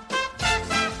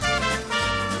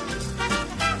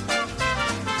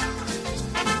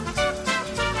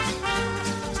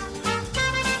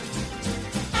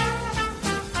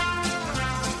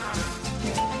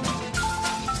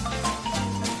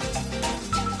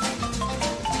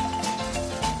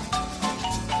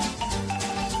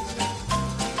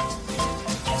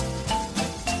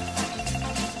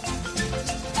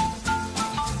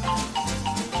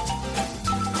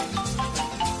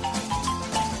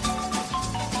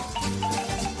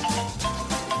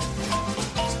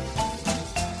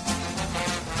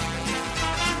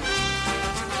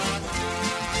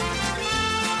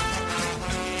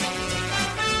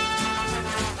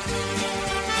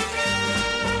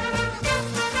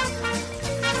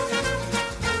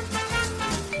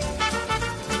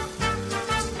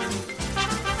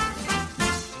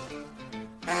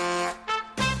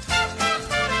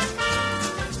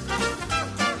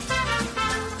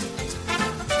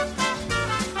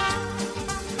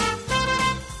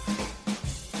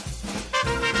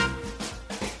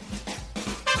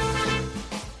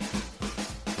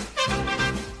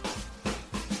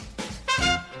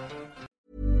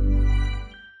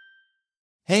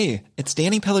 Hey, it's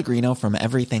Danny Pellegrino from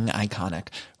Everything Iconic.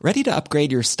 Ready to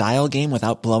upgrade your style game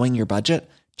without blowing your budget?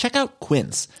 Check out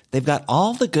Quince. They've got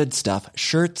all the good stuff,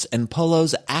 shirts and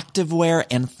polos, activewear,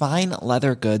 and fine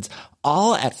leather goods,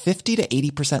 all at 50 to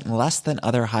 80% less than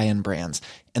other high-end brands.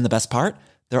 And the best part?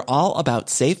 They're all about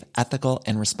safe, ethical,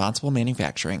 and responsible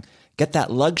manufacturing. Get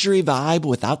that luxury vibe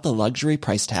without the luxury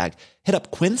price tag. Hit up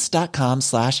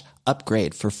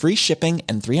quince.com/upgrade for free shipping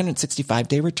and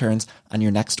 365-day returns on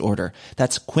your next order.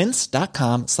 That's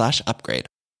quince.com/upgrade.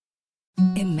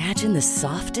 Imagine the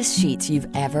softest sheets you've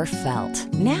ever felt.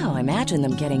 Now imagine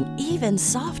them getting even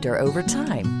softer over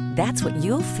time. That's what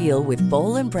you'll feel with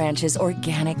Boll & Branch's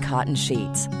organic cotton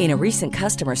sheets. In a recent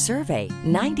customer survey,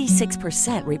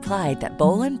 96% replied that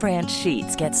Boll & Branch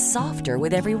sheets get softer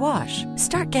with every wash.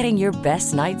 Start getting your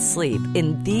best night's sleep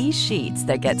in these sheets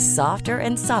that get softer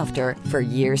and softer for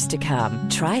years to come.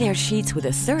 Try their sheets with a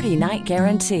 30-night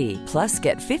guarantee. Plus,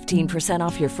 get 15%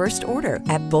 off your first order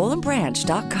at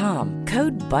bollandbranch.com.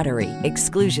 Code BUTTERY.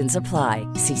 Exclusions apply.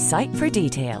 See site for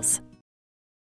details.